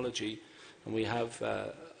 technology, and we have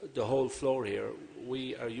the whole floor here.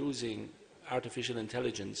 We are using artificial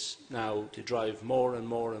intelligence now to drive more and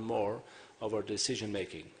more and more of our decision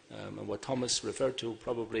making. And what Thomas referred to,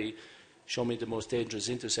 probably show me the most dangerous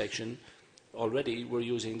intersection. Already we're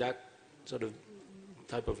using that sort of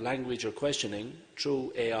type of language or questioning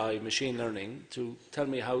through AI, machine learning, to tell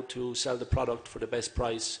me how to sell the product for the best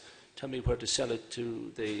price, tell me where to sell it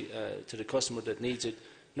to the customer that needs it,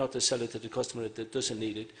 not to sell it to the customer that doesn't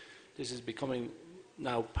need it. This is becoming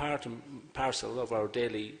now part and parcel of our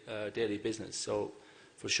daily business. So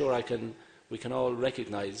for sure we can all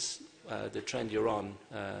recognize the trend you're on,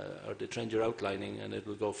 or the trend you're outlining, and it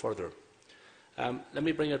will go further. Let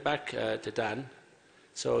me bring it back to Dan.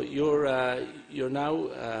 So you're now,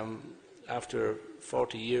 after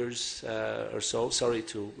 40 years or so, sorry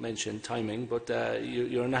to mention timing, but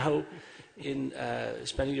you're now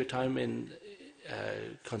spending your time in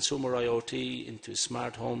consumer IoT, into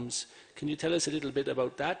smart homes. Can you tell us a little bit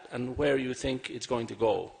about that and where you think it's going to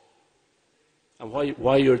go? And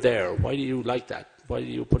why you're there? Why do you like that? Why are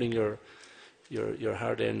you putting your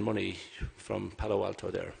hard-earned money from Palo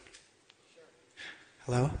Alto there?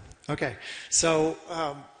 Hello? Okay. So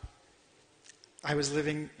I was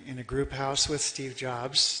living in a group house with Steve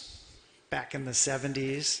Jobs back in the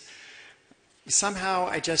 70s. Somehow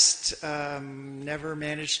I just never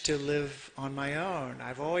managed to live on my own.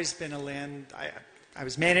 I've always been I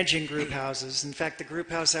was managing group houses. In fact, the group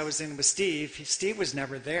house I was in with Steve was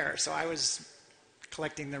never there. So I was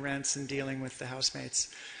collecting the rents and dealing with the housemates.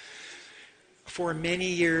 For many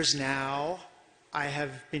years now, I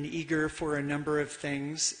have been eager for a number of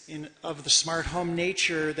things of the smart home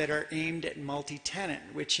nature that are aimed at multi-tenant,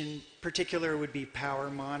 which in particular would be power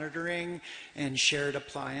monitoring and shared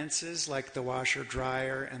appliances like the washer,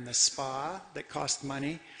 dryer, and the spa that cost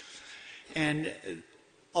money. And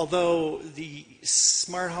although the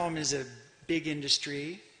smart home is a big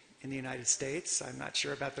industry in the United States, I'm not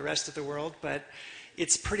sure about the rest of the world, but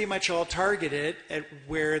it's pretty much all targeted at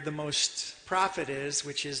where the most profit is,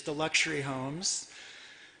 which is the luxury homes.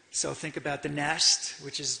 So think about the Nest,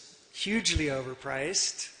 which is hugely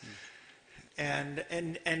overpriced. And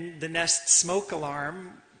the Nest smoke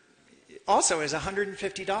alarm also is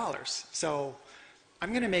 $150. So I'm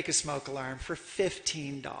going to make a smoke alarm for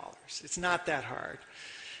 $15. It's not that hard.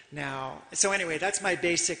 Now, so anyway, that's my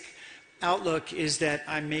basic outlook, is that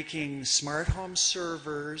I'm making smart home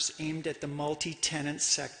servers aimed at the multi-tenant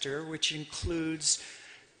sector, which includes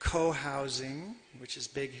co-housing, which is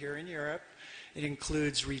big here in Europe. It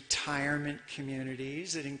includes retirement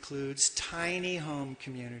communities. It includes tiny home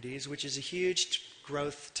communities, which is a huge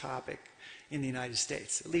growth topic in the United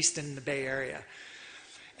States, at least in the Bay Area.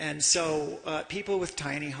 And so people with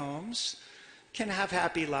tiny homes can have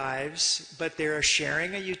happy lives, but they're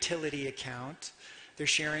sharing a utility account. They're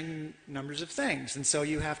sharing numbers of things. And so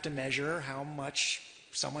you have to measure how much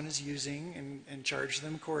someone is using and charge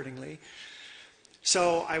them accordingly.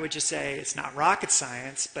 So I would just say it's not rocket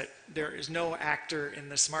science, but there is no actor in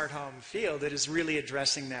the smart home field that is really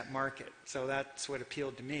addressing that market. So that's what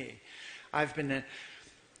appealed to me. I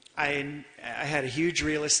had a huge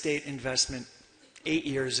real estate investment 8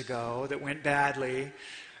 years ago that went badly.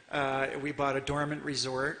 We bought a dormant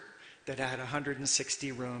resort that had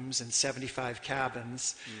 160 rooms and 75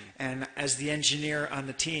 cabins. And as the engineer on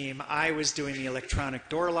the team, I was doing the electronic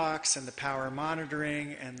door locks and the power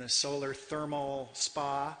monitoring and the solar thermal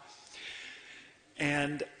spa.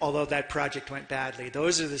 And although that project went badly,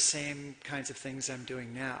 those are the same kinds of things I'm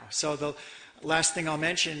doing now. So the last thing I'll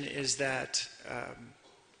mention is that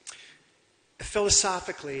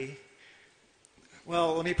philosophically,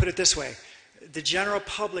 well, let me put it this way. The general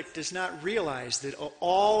public does not realize that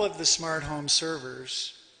all of the smart home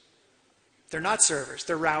servers, they're not servers,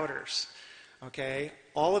 they're routers, okay?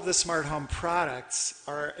 All of the smart home products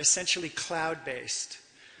are essentially cloud-based,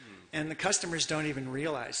 and the customers don't even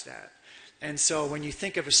realize that. And so when you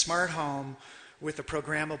think of a smart home with a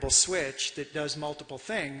programmable switch that does multiple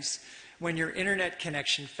things, when your internet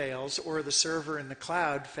connection fails or the server in the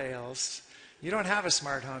cloud fails, you don't have a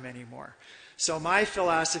smart home anymore. So my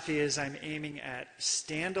philosophy is I'm aiming at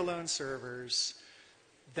standalone servers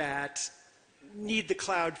that need the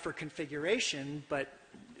cloud for configuration, but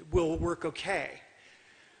will work okay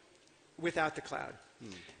without the cloud.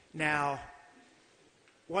 Now,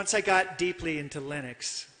 once I got deeply into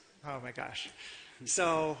Linux, oh my gosh.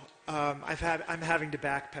 So I'm having to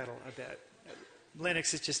backpedal a bit.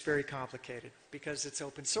 Linux is just very complicated because it's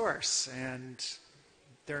open source and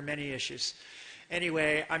there are many issues.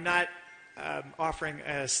 Anyway, I'm not offering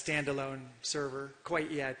a standalone server quite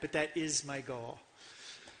yet, but that is my goal.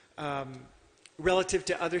 Relative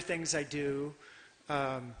to other things I do,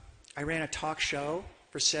 I ran a talk show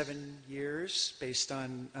for 7 years based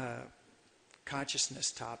on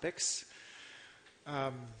consciousness topics.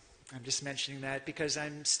 I'm just mentioning that because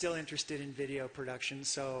I'm still interested in video production,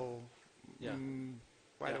 so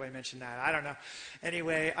why do I mention that? I don't know.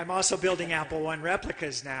 Anyway, I'm also building Apple I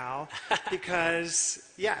replicas now because,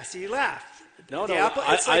 so you laugh. No, Apple,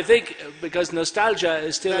 I think because nostalgia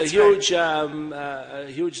is still a huge,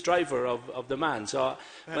 huge driver of the man. So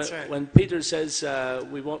when Peter says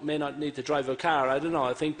we may not need to drive a car, I don't know.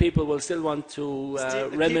 I think people will still want to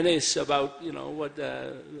reminisce about, what...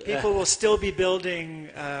 people will still be building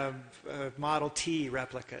Model T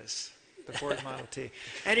replicas. The Ford Model T.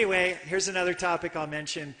 Anyway, here's another topic I'll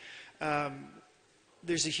mention.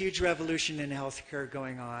 There's a huge revolution in healthcare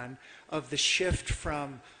going on of the shift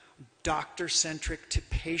from doctor-centric to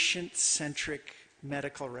patient-centric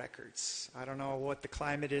medical records. I don't know what the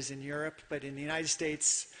climate is in Europe, but in the United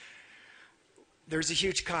States, there's a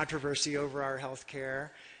huge controversy over our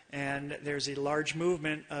healthcare, and there's a large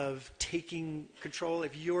movement of taking control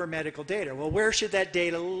of your medical data. Well, where should that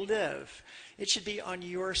data live? It should be on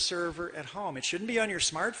your server at home. It shouldn't be on your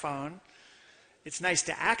smartphone. It's nice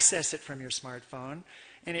to access it from your smartphone.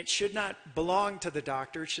 And it should not belong to the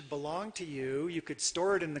doctor. It should belong to you. You could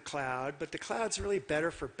store it in the cloud, but the cloud's really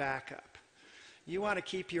better for backup. You want to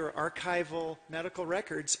keep your archival medical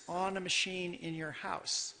records on a machine in your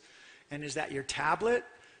house. And is that your tablet?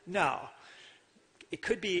 No. It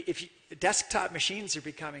could be, desktop machines are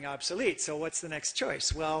becoming obsolete, so what's the next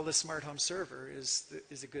choice? Well, the smart home server is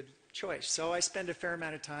a good choice. So I spend a fair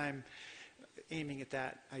amount of time aiming at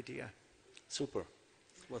that idea. Super.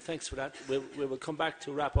 Well, thanks for that. We will come back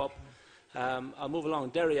to wrap up. I'll move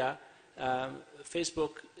along. Daria,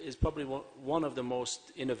 Facebook is probably one of the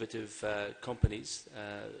most innovative companies.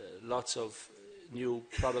 Lots of new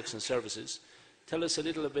products and services. Tell us a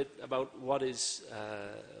little bit about what is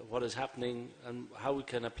happening and how we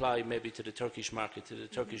can apply maybe to the Turkish market, to the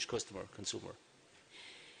Turkish consumer.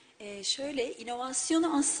 Şöyle,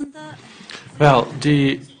 inovasyonu aslında... Well,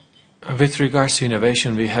 with regards to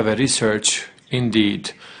innovation, we have a research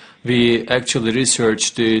indeed. We actually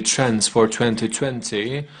researched the trends for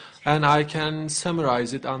 2020, and I can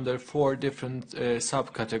summarize it under 4 different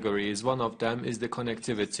subcategories. One of them is the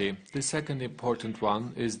connectivity. The second important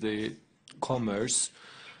one is the commerce.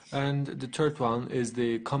 And the third one is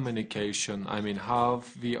the communication, I mean how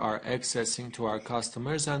we are accessing to our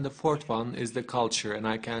customers. And the fourth one is the culture, and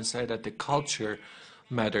I can say that the culture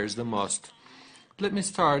matters the most. Let me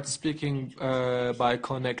start speaking by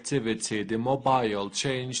connectivity. The mobile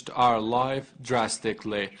changed our life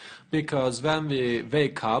drastically, because when we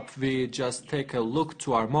wake up, we just take a look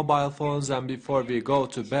to our mobile phones, and before we go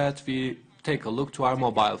to bed, we take a look to our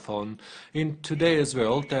mobile phone. In today's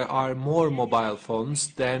world, there are more mobile phones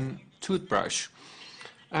than toothbrush.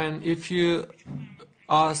 And if you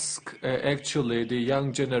ask actually the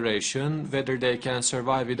young generation whether they can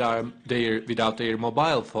survive without their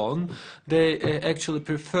mobile phone, they actually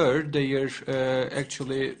prefer their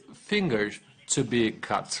actually finger to be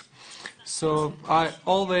cut. So I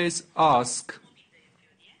always ask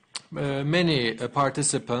many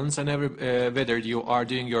participants, and whether you are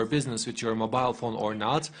doing your business with your mobile phone or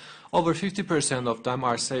not, over 50% of them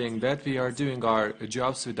are saying that we are doing our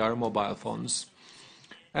jobs with our mobile phones.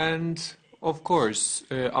 And of course,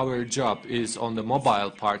 our job is on the mobile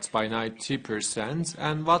parts by 90%.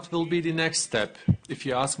 And what will be the next step? If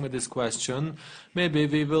you ask me this question, maybe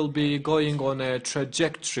we will be going on a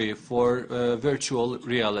trajectory for virtual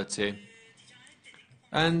reality.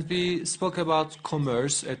 And we spoke about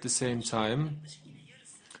commerce at the same time.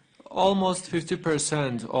 Almost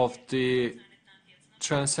 50% of the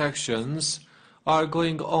transactions are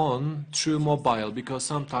going on through mobile, because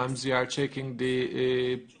sometimes we are checking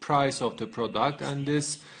the price of the product, and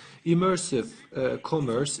this immersive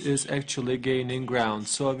commerce is actually gaining ground.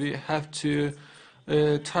 So we have to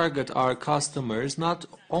target our customers not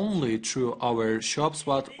only through our shops,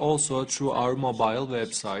 but also through our mobile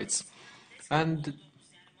websites. And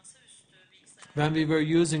when we were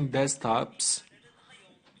using desktops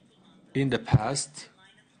in the past,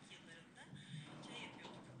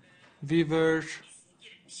 we were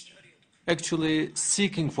actually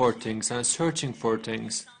seeking for things and searching for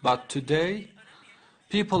things. But today,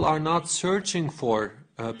 people are not searching for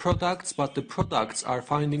products, but the products are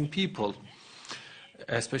finding people.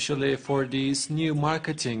 Especially for these new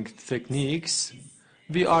marketing techniques,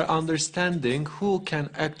 we are understanding who can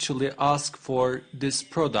actually ask for this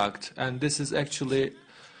product, and this is actually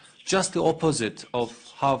just the opposite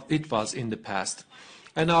of how it was in the past.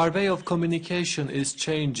 And our way of communication is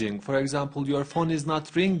changing. For example, your phone is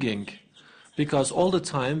not ringing, because all the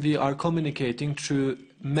time we are communicating through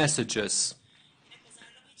messages.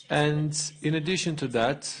 And in addition to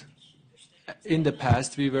that, in the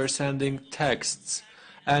past we were sending texts.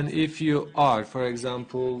 And if you are, for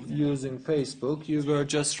example, using Facebook, you were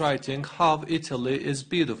just writing how Italy is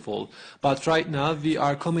beautiful. But right now we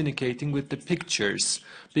are communicating with the pictures,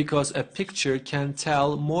 because a picture can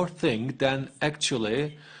tell more things than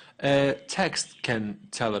actually a text can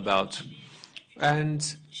tell about.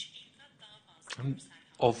 And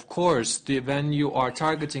of course, when you are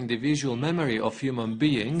targeting the visual memory of human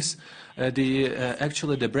beings,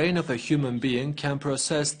 actually the brain of a human being can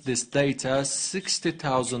process this data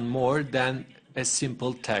 60,000 more than a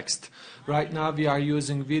simple text. Right now we are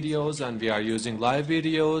using videos, and we are using live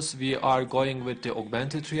videos. We are going with the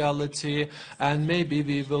augmented reality, and maybe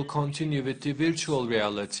we will continue with the virtual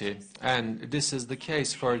reality. And this is the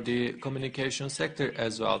case for the communication sector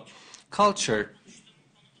as well. Culture.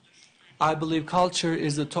 I believe culture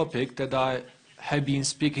is a topic that I have been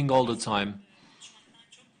speaking all the time.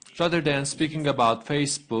 Rather than speaking about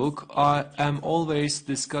Facebook, I am always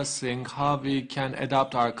discussing how we can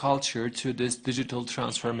adapt our culture to this digital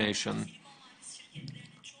transformation.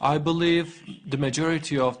 I believe the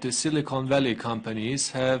majority of the Silicon Valley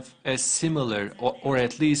companies have a similar, or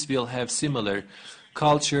at least will have similar,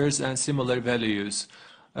 cultures and similar values.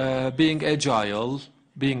 Being agile,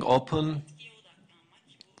 being open,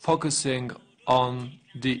 focusing on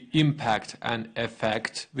the impact and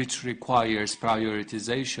effect, which requires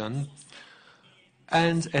prioritization,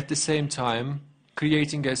 and at the same time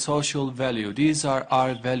creating a social value. These are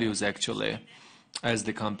our values actually as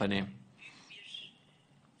the company.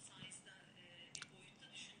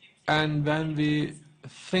 And when we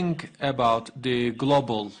think about the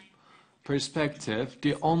global perspective,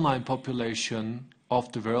 the online population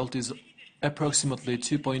of the world is approximately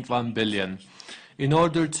 2.1 billion. In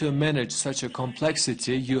order to manage such a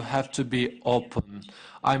complexity, you have to be open.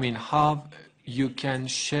 I mean, how you can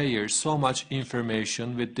share so much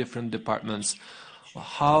information with different departments,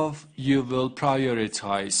 how you will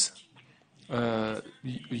prioritize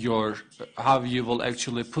how you will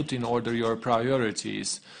actually put in order your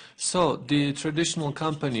priorities. So the traditional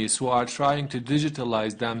companies who are trying to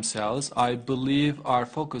digitalize themselves, I believe, are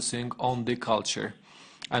focusing on the culture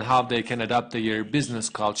and how they can adapt their business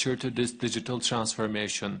culture to this digital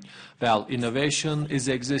transformation. Well, innovation is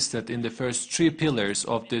existed in the first 3 pillars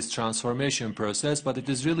of this transformation process, but it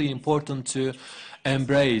is really important to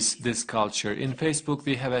embrace this culture. In Facebook,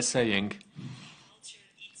 we have a saying,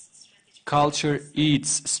 culture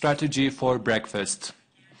eats strategy for breakfast.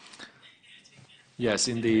 Yes,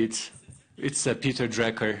 indeed. It's a Peter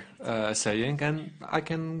Drucker saying, and I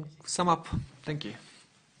can sum up. Thank you.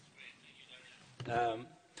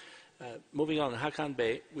 Moving on, Hakan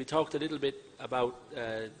Bey, we talked a little bit about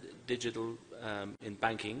digital in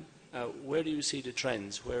banking. Where do you see the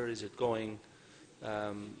trends? Where is it going?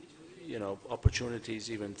 You know, opportunities,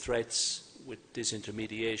 even threats with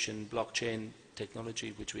disintermediation, blockchain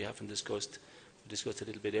technology, which we haven't discussed. We discussed a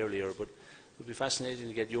little bit earlier, but it would be fascinating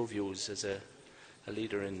to get your views as a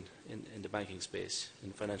leader in the banking space,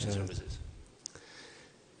 in financial services.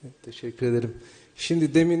 Teşekkür ederim.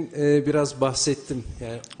 Şimdi demin biraz bahsettim.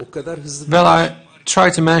 Yani o kadar hızlı. Well, I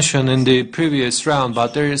tried to mention in the previous round,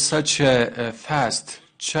 but there is such a fast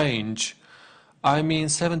change. I mean,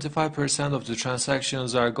 75% of the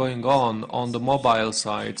transactions are going on the mobile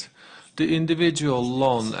side. The individual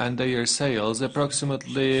loan and their sales,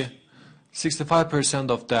 approximately 65%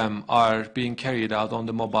 of them are being carried out on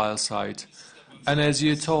the mobile side. And as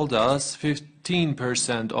you told us,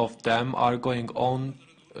 15% of them are going on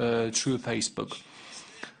through Facebook.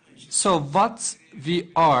 So what we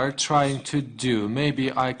are trying to do, maybe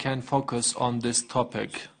I can focus on this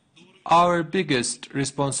topic. Our biggest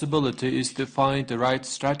responsibility is to find the right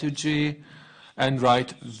strategy and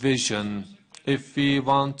right vision. If we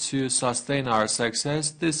want to sustain our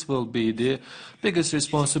success, this will be the biggest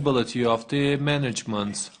responsibility of the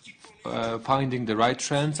management, finding the right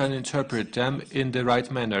trends and interpret them in the right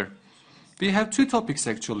manner. We have 2 topics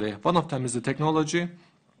actually. One of them is the technology.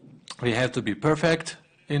 We have to be perfect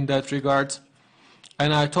in that regard.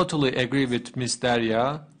 And I totally agree with Ms.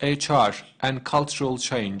 Derya, HR and cultural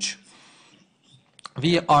change.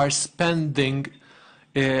 We are spending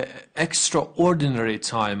extraordinary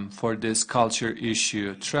time for this culture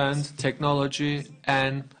issue, trend, technology,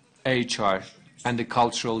 and HR, and the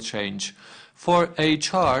cultural change. For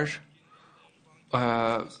HR,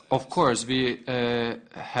 of course, we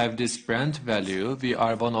have this brand value. We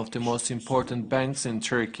are one of the most important banks in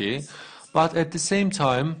Turkey. But at the same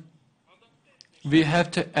time, we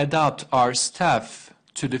have to adapt our staff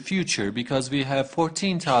to the future because we have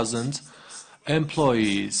 14,000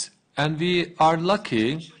 employees. And we are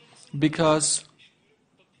lucky because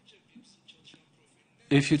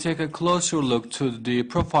if you take a closer look to the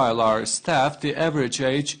profile of our staff, the average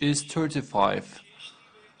age is 35.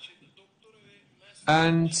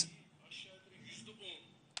 And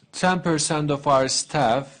 10% of our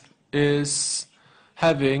staff is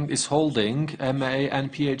holding MA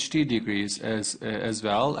and PhD degrees as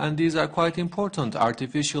well. And these are quite important,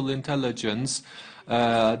 artificial intelligence,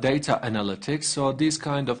 data analytics. So these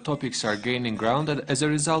kind of topics are gaining ground, and as a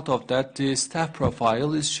result of that, the staff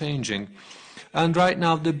profile is changing. And right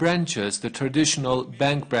now, the branches, the traditional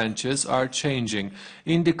bank branches, are changing.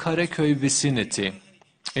 In the Karaköy vicinity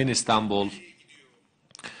in Istanbul,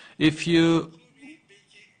 if you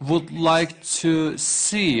would like to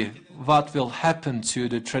see what will happen to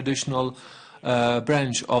the traditional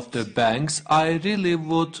branch of the banks, I really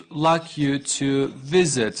would like you to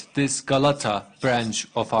visit this Galata branch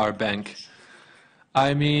of our bank.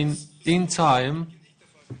 I mean, in time,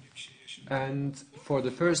 and for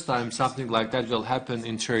the first time something like that will happen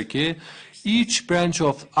in Turkey, each branch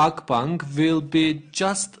of Akbank will be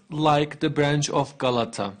just like the branch of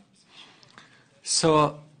Galata.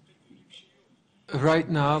 So right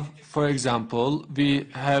now, for example, we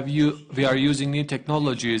are using new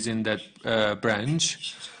technologies in that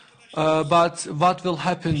branch, but what will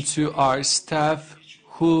happen to our staff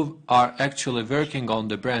who are actually working on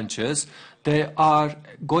the branches? They are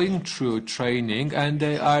going through training and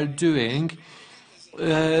they are doing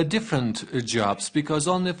different jobs, because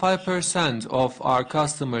only 5% of our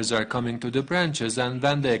customers are coming to the branches, and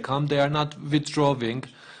when they come, they are not withdrawing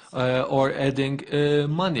or adding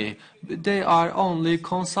money. They are only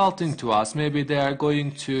consulting to us. Maybe they are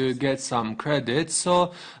going to get some credit.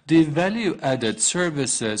 So the value-added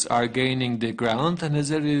services are gaining the ground, and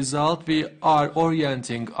as a result, we are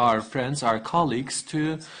orienting our friends, our colleagues,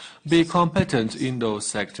 to be competent in those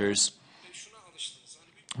sectors.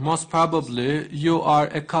 Most probably, you are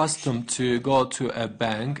accustomed to go to a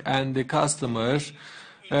bank, and the customer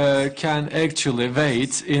can actually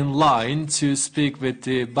wait in line to speak with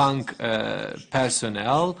the bank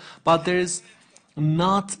personnel, but there is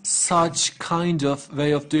not such kind of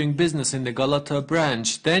way of doing business in the Galata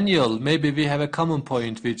branch. Daniel, maybe we have a common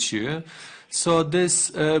point with you. So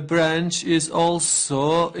this branch is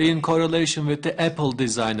also in correlation with the Apple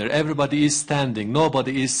designer. Everybody is standing,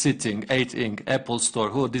 nobody is sitting, 8 Apple Store,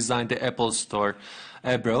 who designed the Apple Store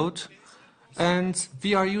abroad. And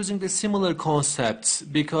we are using the similar concepts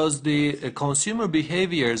because the consumer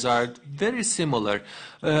behaviors are very similar.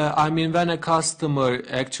 I mean, when a customer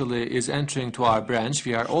actually is entering to our branch,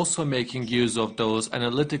 we are also making use of those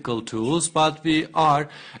analytical tools, but we are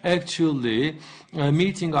actually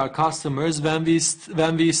meeting our customers when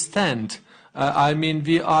we stand. I mean,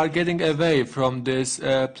 we are getting away from this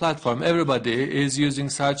platform. Everybody is using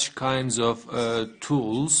such kinds of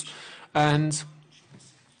tools, and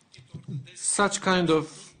such kind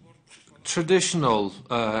of traditional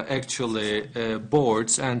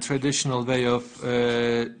boards and traditional way of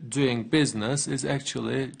doing business is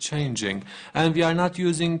actually changing. And we are not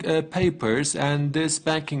using papers, and this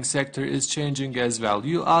banking sector is changing as well.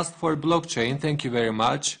 You asked for blockchain. Thank you very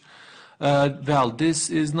much. Well, this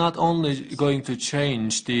is not only going to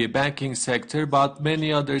change the banking sector, but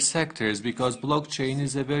many other sectors, because blockchain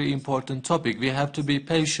is a very important topic. We have to be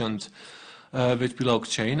patient with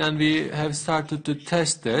blockchain, and we have started to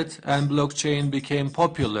test it, and blockchain became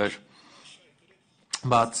popular.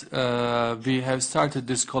 But we have started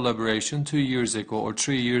this collaboration 2 years ago or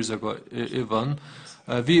 3 years ago even.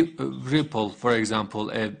 Ripple, for example,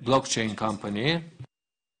 a blockchain company.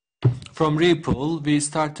 From Ripple, we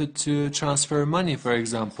started to transfer money, for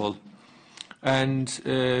example. And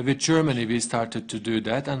with Germany, we started to do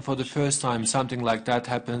that. And for the first time, something like that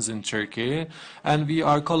happens in Turkey. And we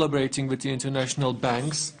are collaborating with the international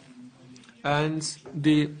banks. And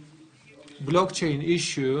the blockchain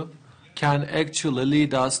issue can actually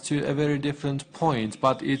lead us to a very different point,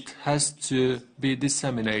 but it has to be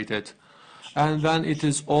disseminated. And when it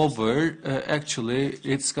is over, actually,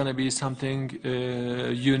 it's going to be something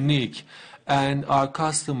unique. And our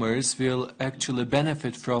customers will actually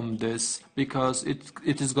benefit from this because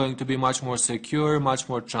it is going to be much more secure, much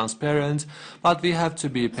more transparent. But we have to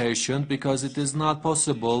be patient because it is not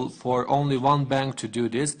possible for only one bank to do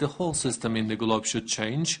this. The whole system in the globe should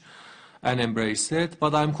change and embrace it.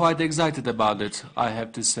 But I'm quite excited about it, I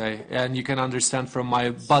have to say. And you can understand from my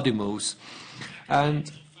body moves.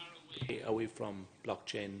 And are we from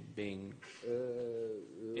blockchain being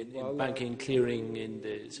in banking, clearing, in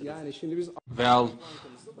the well,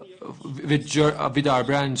 with our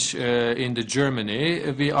branch in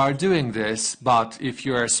Germany, we are doing this. But if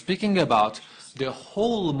you are speaking about the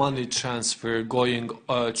whole money transfer going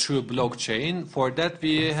through blockchain, for that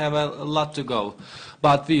we have a lot to go.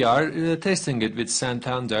 But we are testing it with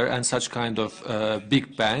Santander and such kind of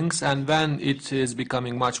big banks. And when it is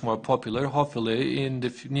becoming much more popular, hopefully in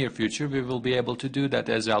the near future, we will be able to do that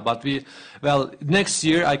as well. But next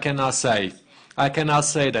year, I cannot say. I cannot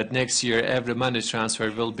say that next year every money transfer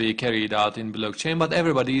will be carried out in blockchain, but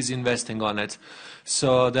everybody is investing on it.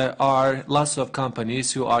 So there are lots of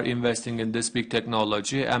companies who are investing in this big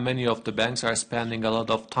technology, and many of the banks are spending a lot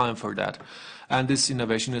of time for that. And this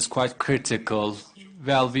innovation is quite critical.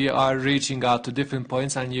 Well, we are reaching out to different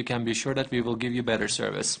points, and you can be sure that we will give you better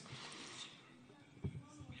service.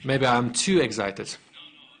 Maybe I'm too excited.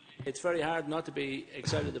 It's very hard not to be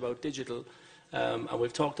excited about digital. And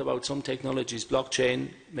we've talked about some technologies, blockchain,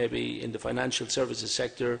 maybe in the financial services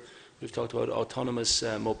sector. We've talked about autonomous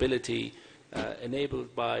mobility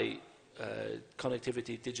enabled by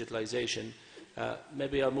connectivity, digitalization.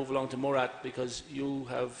 Maybe I'll move along to Murat, because you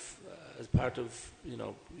have, as part of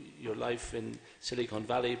your life in Silicon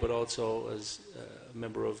Valley, but also as a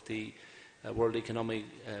member of the World Economic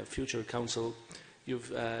Future Council,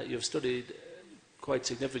 you've studied quite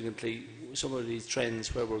significantly some of these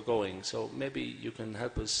trends where we're going. So maybe you can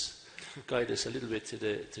help us, guide us a little bit to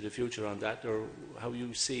the future on that, or how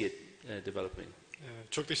you see it developing.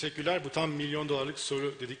 Çok teşekkürler. Bu tam $1 milyon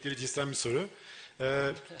soru dedikleri cinsten bir soru.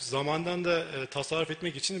 Zamandan da tasarruf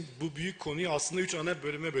etmek için bu büyük konuyu aslında 3 ana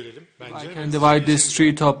bölüme bölelim bence. I can divide these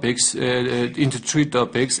three topics into three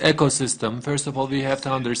topics. Ecosystem. First of all, we have to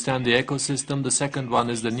understand the ecosystem. The second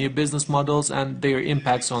one is the new business models and their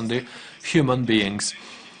impacts on the human beings.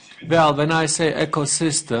 Well, when I say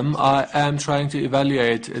ecosystem, I am trying to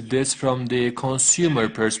evaluate this from the consumer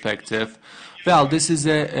perspective. Well, this is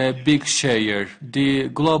a big share. The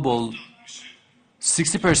global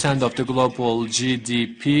 60% of the global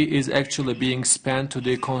GDP is actually being spent to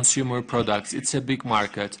the consumer products. It's a big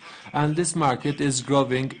market. And this market is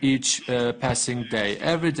growing each passing day.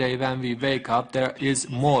 Every day when we wake up, there is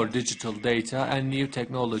more digital data and new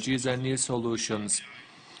technologies and new solutions.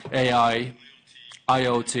 AI,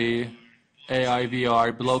 IoT, AI,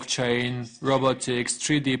 VR, blockchain, robotics,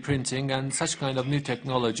 3D printing, and such kind of new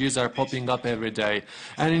technologies are popping up every day.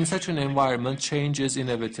 And in such an environment, change is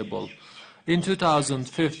inevitable. In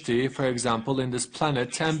 2050, for example, in this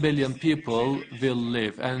planet, 10 billion people will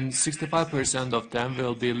live, and 65% of them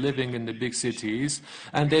will be living in the big cities,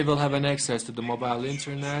 and they will have an access to the mobile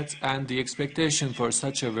internet, and the expectation for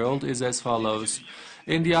such a world is as follows.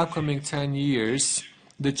 In the upcoming 10 years,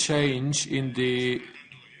 the change in the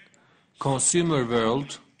consumer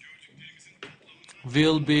world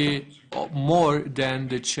will be more than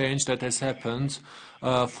the change that has happened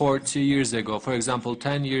 40 years ago. For example,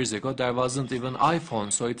 10 years ago, there wasn't even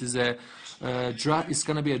iPhone, so it is it's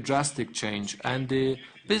going to be a drastic change. And the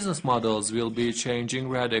business models will be changing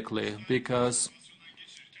radically because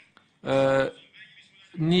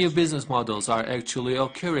new business models are actually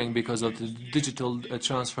occurring because of the digital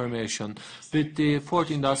transformation. With the fourth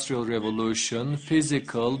industrial revolution,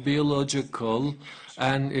 physical, biological,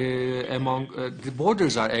 and the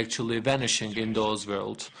borders are actually vanishing in those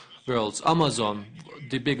worlds. Amazon,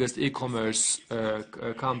 the biggest e-commerce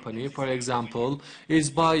company, for example, is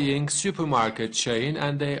buying supermarket chain,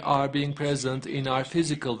 and they are being present in our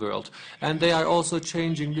physical world. And they are also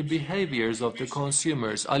changing the behaviors of the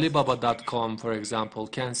consumers. Alibaba.com, for example,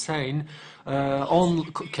 can sell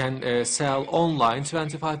online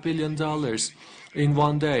 $25 billion in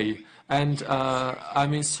one day. And I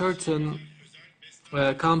mean, certain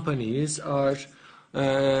companies are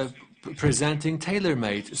presenting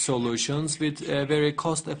tailor-made solutions with very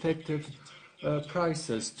cost-effective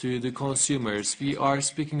prices to the consumers. We are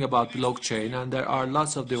speaking about blockchain, and there are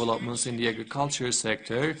lots of developments in the agriculture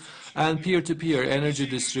sector. And peer-to-peer energy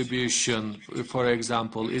distribution, for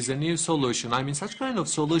example, is a new solution. I mean, such kind of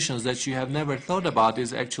solutions that you have never thought about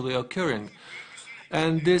is actually occurring.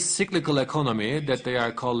 And this cyclical economy that they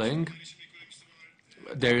are calling,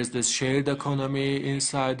 there is this shared economy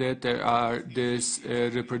inside it. There are these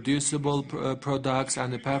reproducible products,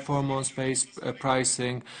 and the performance-based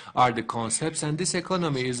pricing are the concepts. And this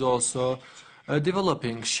economy is also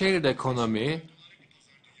developing. Shared economy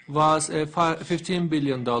was $15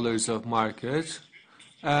 billion of market,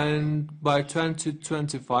 and by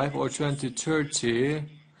 2025 or 2030,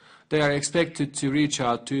 they are expected to reach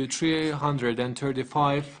out to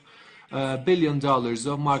 $335 billion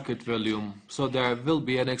of market volume. So there will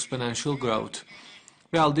be an exponential growth.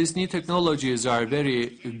 Well, these new technologies are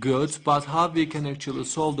very good, but how we can actually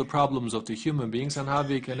solve the problems of the human beings and how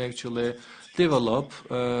we can actually develop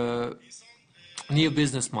new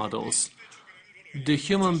business models. The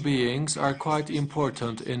human beings are quite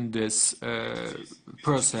important in this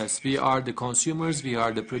process. We are the consumers, we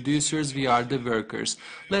are the producers, we are the workers.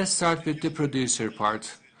 Let's start with the producer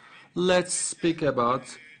part. Let's speak about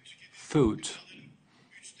food.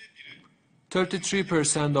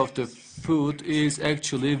 33% of the food is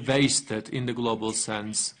actually wasted in the global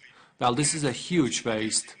sense. Well, this is a huge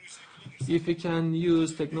waste. If we can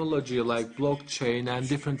use technology like blockchain and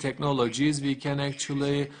different technologies, we can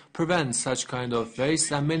actually prevent such kind of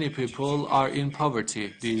waste, and many people are in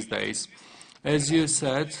poverty these days. As you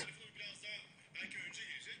said,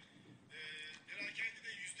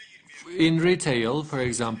 in retail, for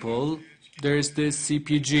example, there is this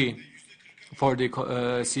CPG. For the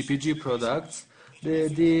CPG products,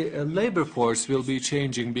 the labor force will be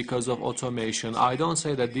changing because of automation. I don't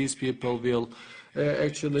say that these people will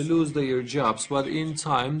actually lose their jobs, but in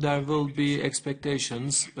time there will be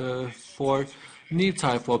expectations for new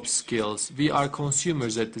type of skills. We are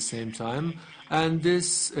consumers at the same time, and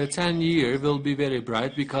this 10-year will be very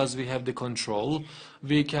bright because we have the control.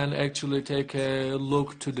 We can actually take a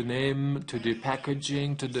look to the name, to the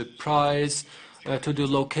packaging, to the price, to the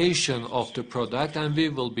location of the product, and we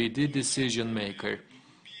will be the decision maker.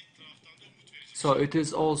 So it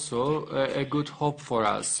is also a good hope for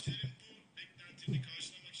us.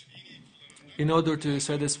 In order to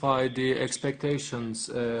satisfy the expectations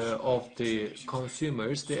of the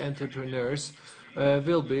consumers, the entrepreneurs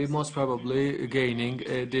will be most probably gaining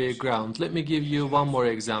the ground. Let me give you one more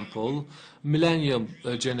example. Millennium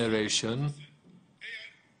generation.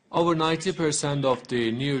 Over 90% of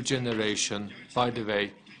the new generation, by the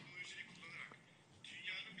way,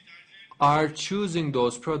 are choosing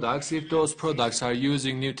those products if those products are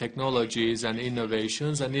using new technologies and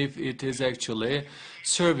innovations, and if it is actually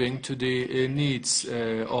serving to the needs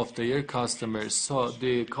of their customers. So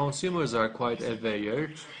the consumers are quite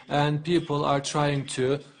aware, and people are trying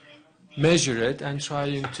to measure it and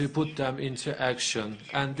trying to put them into action.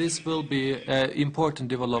 And this will be an important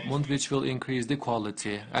development which will increase the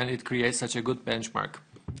quality, and it creates such a good benchmark.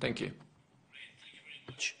 Thank you.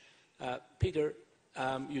 Peter,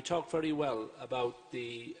 you talked very well about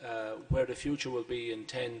where the future will be in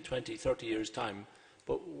 10, 20, 30 years' time.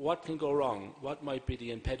 But what can go wrong? What might be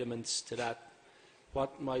the impediments to that?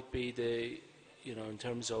 What might be in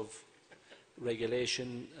terms of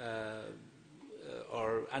regulation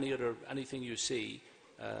or anything you see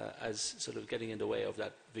as sort of getting in the way of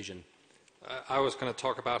that vision? I was going to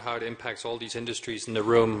talk about how it impacts all these industries in the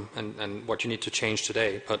room and what you need to change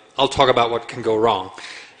today, but I'll talk about what can go wrong.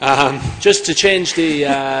 Just to change the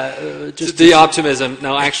optimism.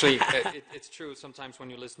 No, actually, it's true. Sometimes when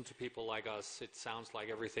you listen to people like us, it sounds like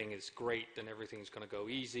everything is great and everything's going to go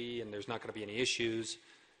easy and there's not going to be any issues.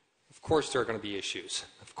 Of course there are going to be issues.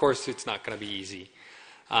 Of course it's not going to be easy.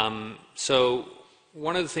 So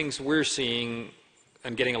one of the things we're seeing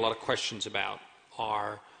and getting a lot of questions about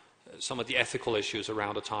are some of the ethical issues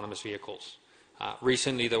around autonomous vehicles.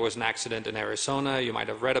 Recently there was an accident in Arizona. You might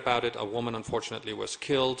have read about it. A woman unfortunately was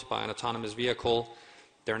killed by an autonomous vehicle.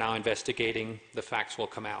 They're now investigating. The facts will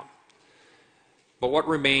come out. But what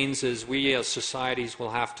remains is we as societies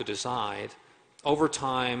will have to decide over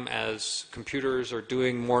time, as computers are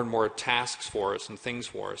doing more and more tasks for us and things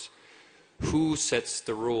for us, who sets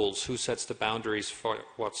the rules, who sets the boundaries for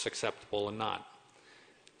what's acceptable and not.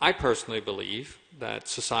 I personally believe that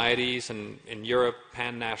societies and in Europe,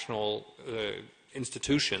 pan-national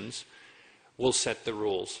institutions will set the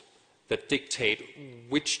rules that dictate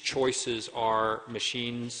which choices are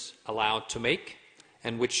machines allowed to make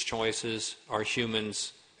and which choices are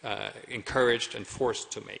humans encouraged and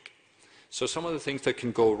forced to make. So some of the things that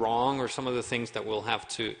can go wrong or some of the things that we'll have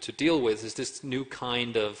to deal with is this new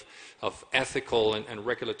kind of ethical and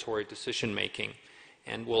regulatory decision making.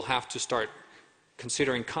 And we'll have to start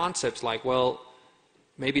considering concepts like, well,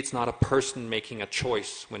 maybe it's not a person making a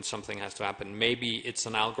choice when something has to happen. Maybe it's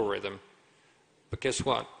an algorithm. But guess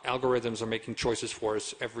what? Algorithms are making choices for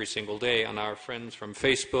us every single day. On our friends from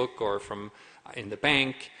Facebook or from in the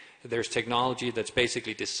bank, there's technology that's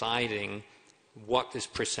basically deciding what is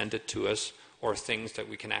presented to us or things that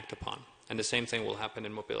we can act upon. And the same thing will happen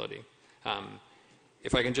in mobility.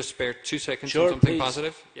 If I can just spare 2 seconds on something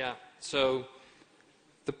positive. Yeah. So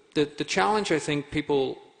the challenge I think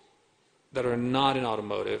people that are not in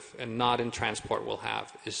automotive and not in transport will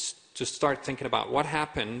have is to start thinking about what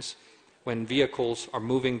happens when vehicles are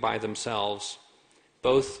moving by themselves,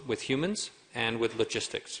 both with humans and with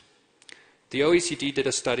logistics. The OECD did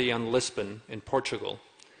a study on Lisbon in Portugal,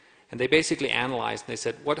 and they basically analyzed and they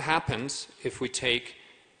said, what happens if we take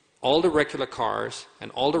all the regular cars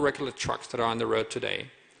and all the regular trucks that are on the road today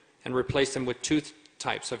and replace them with two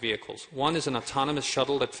types of vehicles? One is an autonomous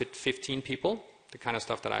shuttle that fit 15 people, the kind of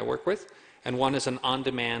stuff that I work with, and one is an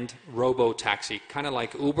on-demand robo-taxi, kind of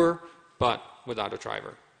like Uber, but without a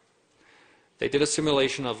driver. They did a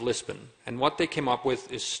simulation of Lisbon, and what they came up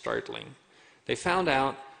with is startling. They found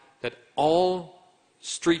out that all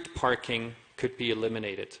street parking could be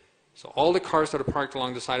eliminated. So all the cars that are parked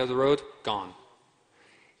along the side of the road, gone.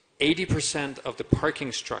 80% of the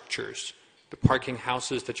parking structures, the parking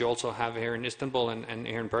houses that you also have here in Istanbul and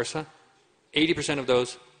here in Bursa, 80% of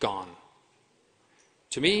those, gone.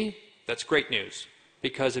 To me, that's great news,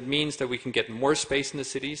 because it means that we can get more space in the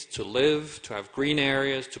cities to live, to have green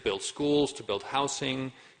areas, to build schools, to build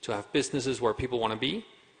housing, to have businesses where people want to be.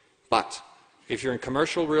 But if you're in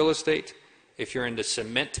commercial real estate, if you're in the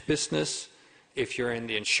cement business, if you're in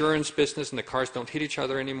the insurance business and the cars don't hit each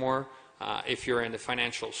other anymore, if you're in the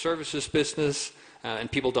financial services business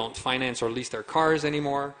and people don't finance or lease their cars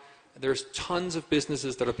anymore, there's tons of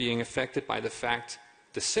businesses that are being affected by the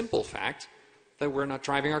simple fact that we're not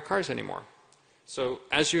driving our cars anymore. So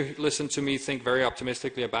as you listen to me think very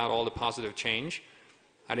optimistically about all the positive change,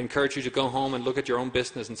 I'd encourage you to go home and look at your own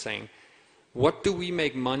business and saying, what do we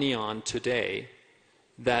make money on today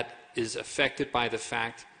that is affected by the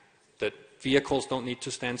fact that vehicles don't need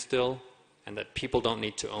to stand still and that people don't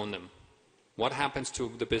need to own them? What happens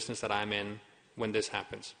to the business that I'm in when this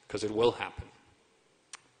happens? Because it will happen.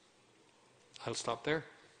 I'll stop there.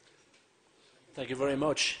 Thank you very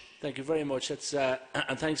much. Thank you very much. That's,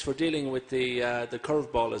 and thanks for dealing with the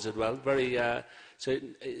curveball as well. Very. So,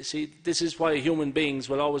 see, this is why human beings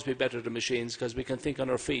will always be better than machines, because we can think on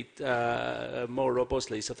our feet more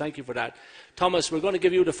robustly. So thank you for that. Thomas, we're going to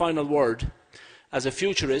give you the final word. As a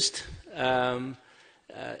futurist,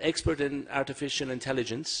 expert in artificial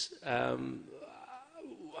intelligence,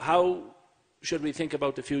 how should we think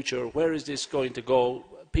about the future? Where is this going to go?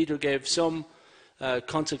 Peter gave some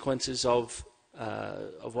consequences of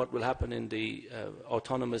what will happen in the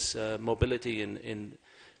autonomous mobility in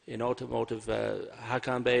automotive,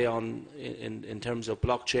 Hakan Bey in terms of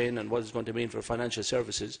blockchain and what it's going to mean for financial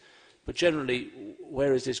services. But generally,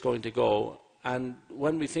 where is this going to go? And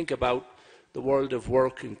when we think about the world of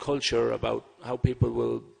work and culture, about how people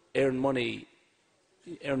will earn money,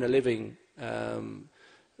 earn a living,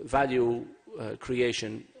 value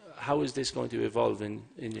creation, how is this going to evolve in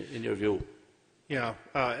your view? Yeah,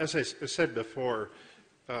 as I said before,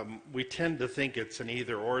 we tend to think it's an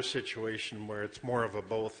either-or situation where it's more of a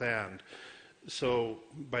both-and. So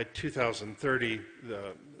by 2030,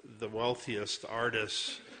 the wealthiest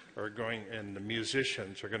artists are going, and the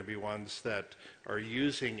musicians are going to be ones that are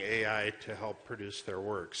using AI to help produce their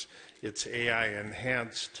works. It's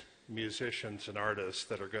AI-enhanced musicians and artists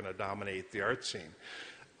that are going to dominate the art scene.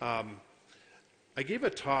 I gave a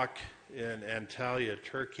talk in Antalya,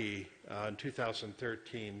 Turkey, in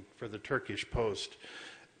 2013 for the Turkish Post.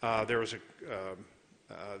 There was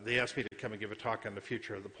they asked me to come and give a talk on the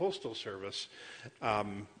future of the Postal Service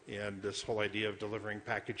and this whole idea of delivering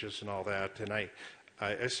packages and all that. And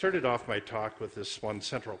I started off my talk with this one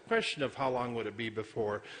central question of how long would it be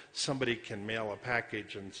before somebody can mail a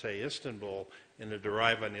package in, say, Istanbul and it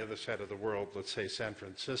arrive on the other side of the world, let's say San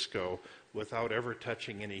Francisco, without ever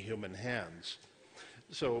touching any human hands.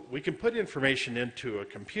 So we can put information into a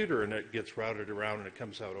computer and it gets routed around and it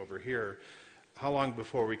comes out over here. How long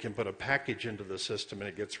before we can put a package into the system and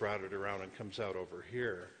it gets routed around and comes out over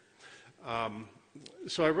here?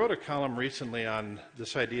 So I wrote a column recently on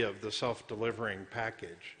this idea of the self-delivering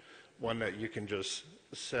package, one that you can just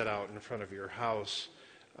set out in front of your house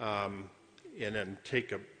and then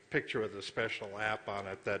take a picture with a special app on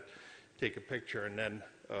it that take a picture, and then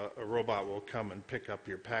a robot will come and pick up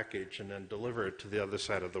your package and then deliver it to the other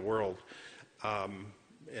side of the world.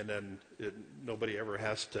 And then nobody ever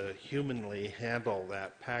has to humanly handle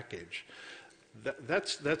that package.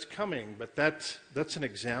 That's coming, but that's an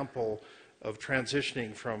example of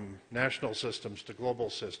transitioning from national systems to global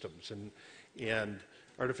systems. And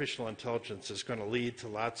artificial intelligence is going to lead to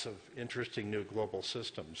lots of interesting new global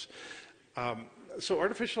systems. So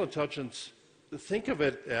artificial intelligence, think of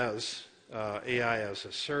it as AI as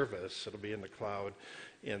a service. It'll be in the cloud.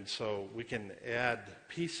 And so we can add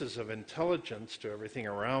pieces of intelligence to everything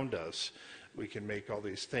around us. We can make all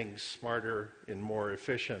these things smarter and more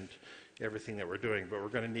efficient, everything that we're doing. But we're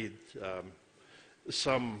going to need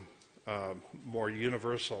some more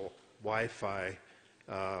universal Wi-Fi,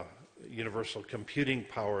 universal computing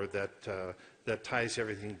power that ties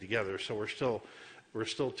everything together. So we're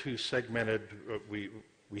still too segmented.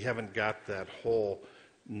 We haven't got that whole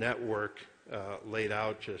network laid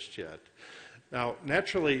out just yet. Now,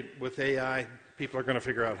 naturally, with AI, people are going to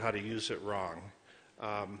figure out how to use it wrong.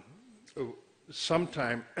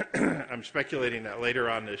 Sometime, I'm speculating that later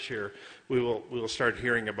on this year, we will start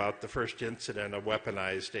hearing about the first incident of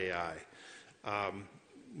weaponized AI.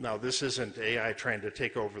 Now, this isn't AI trying to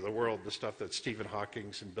take over the world, the stuff that Stephen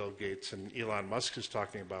Hawking and Bill Gates and Elon Musk is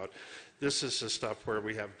talking about. This is the stuff where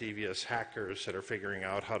we have devious hackers that are figuring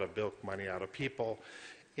out how to bilk money out of people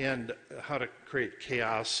and how to create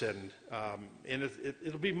chaos. And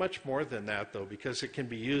it'll be much more than that, though, because it can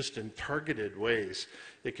be used in targeted ways.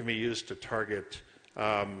 It can be used to target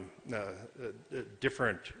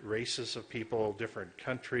different races of people, different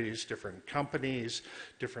countries, different companies,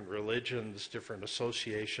 different religions, different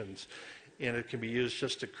associations. And it can be used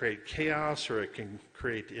just to create chaos, or it can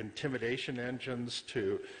create intimidation engines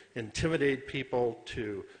to intimidate people,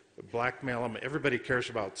 to blackmail them. Everybody cares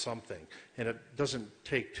about something, and it doesn't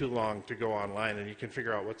take too long to go online and you can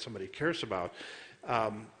figure out what somebody cares about.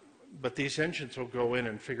 But these engines will go in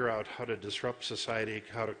and figure out how to disrupt society,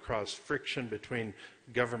 how to cause friction between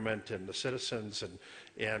government and the citizens,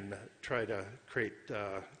 and try to create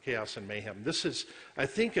chaos and mayhem. This is, I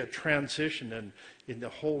think, a transition in the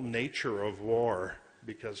whole nature of war,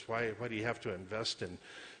 because why do you have to invest in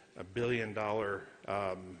 $1 billion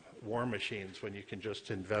war machines when you can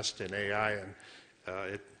just invest in AI and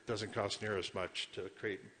it doesn't cost near as much to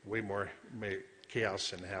create way more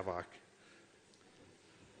chaos and havoc?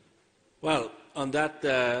 Well, on that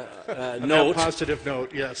On note, that positive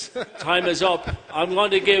note, yes. time is up. I'm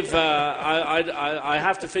going to give. I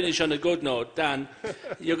have to finish on a good note, Dan.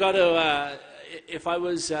 You got to. If I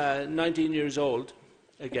was 19 years old,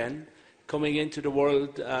 again, coming into the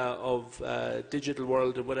world of digital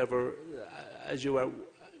world or whatever, as you are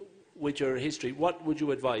with your history, what would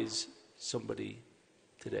you advise somebody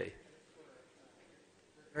today?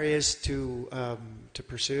 Areas to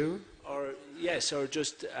pursue. Or yes, or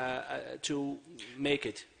just to make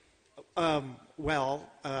it.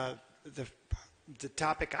 The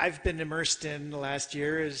topic I've been immersed in the last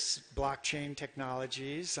year is blockchain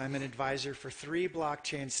technologies. I'm an advisor for 3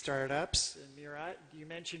 blockchain startups. And Murat, you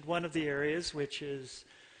mentioned one of the areas, which is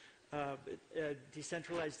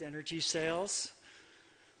decentralized energy sales.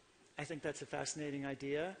 I think that's a fascinating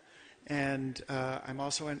idea. And I'm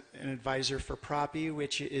also an advisor for Propi,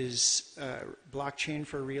 which is blockchain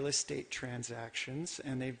for real estate transactions.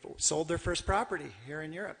 And they've sold their first property here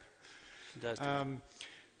in Europe.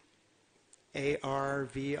 AR,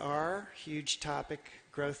 VR, huge topic,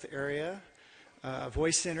 growth area.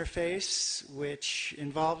 Voice interface, which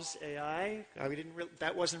involves AI.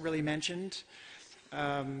 That wasn't really mentioned.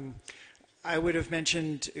 I would have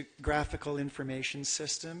mentioned graphical information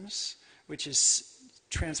systems, which has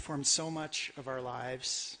transformed so much of our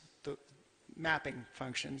lives. The mapping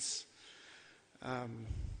functions.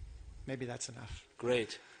 Maybe that's enough.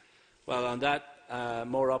 Great. Well, on that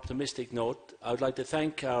more optimistic note, I would like to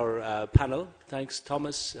thank our panel. Thanks,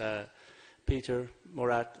 Thomas, Peter,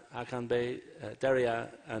 Murat, Hakan Bey, Derya,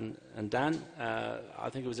 and Dan. I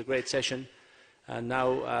think it was a great session. And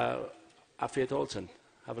now, afiyet olsun.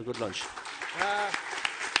 Have a good lunch.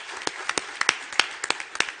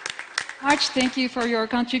 Much thank you for your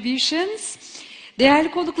contributions.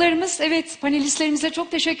 Değerli konuklarımız, evet panelistlerimize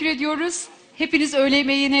çok teşekkür ediyoruz. Hepiniz öğle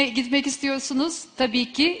yemeğine gitmek istiyorsunuz.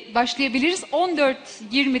 Tabii ki başlayabiliriz.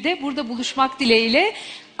 14.20'de burada buluşmak dileğiyle.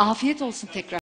 Afiyet olsun tekrar.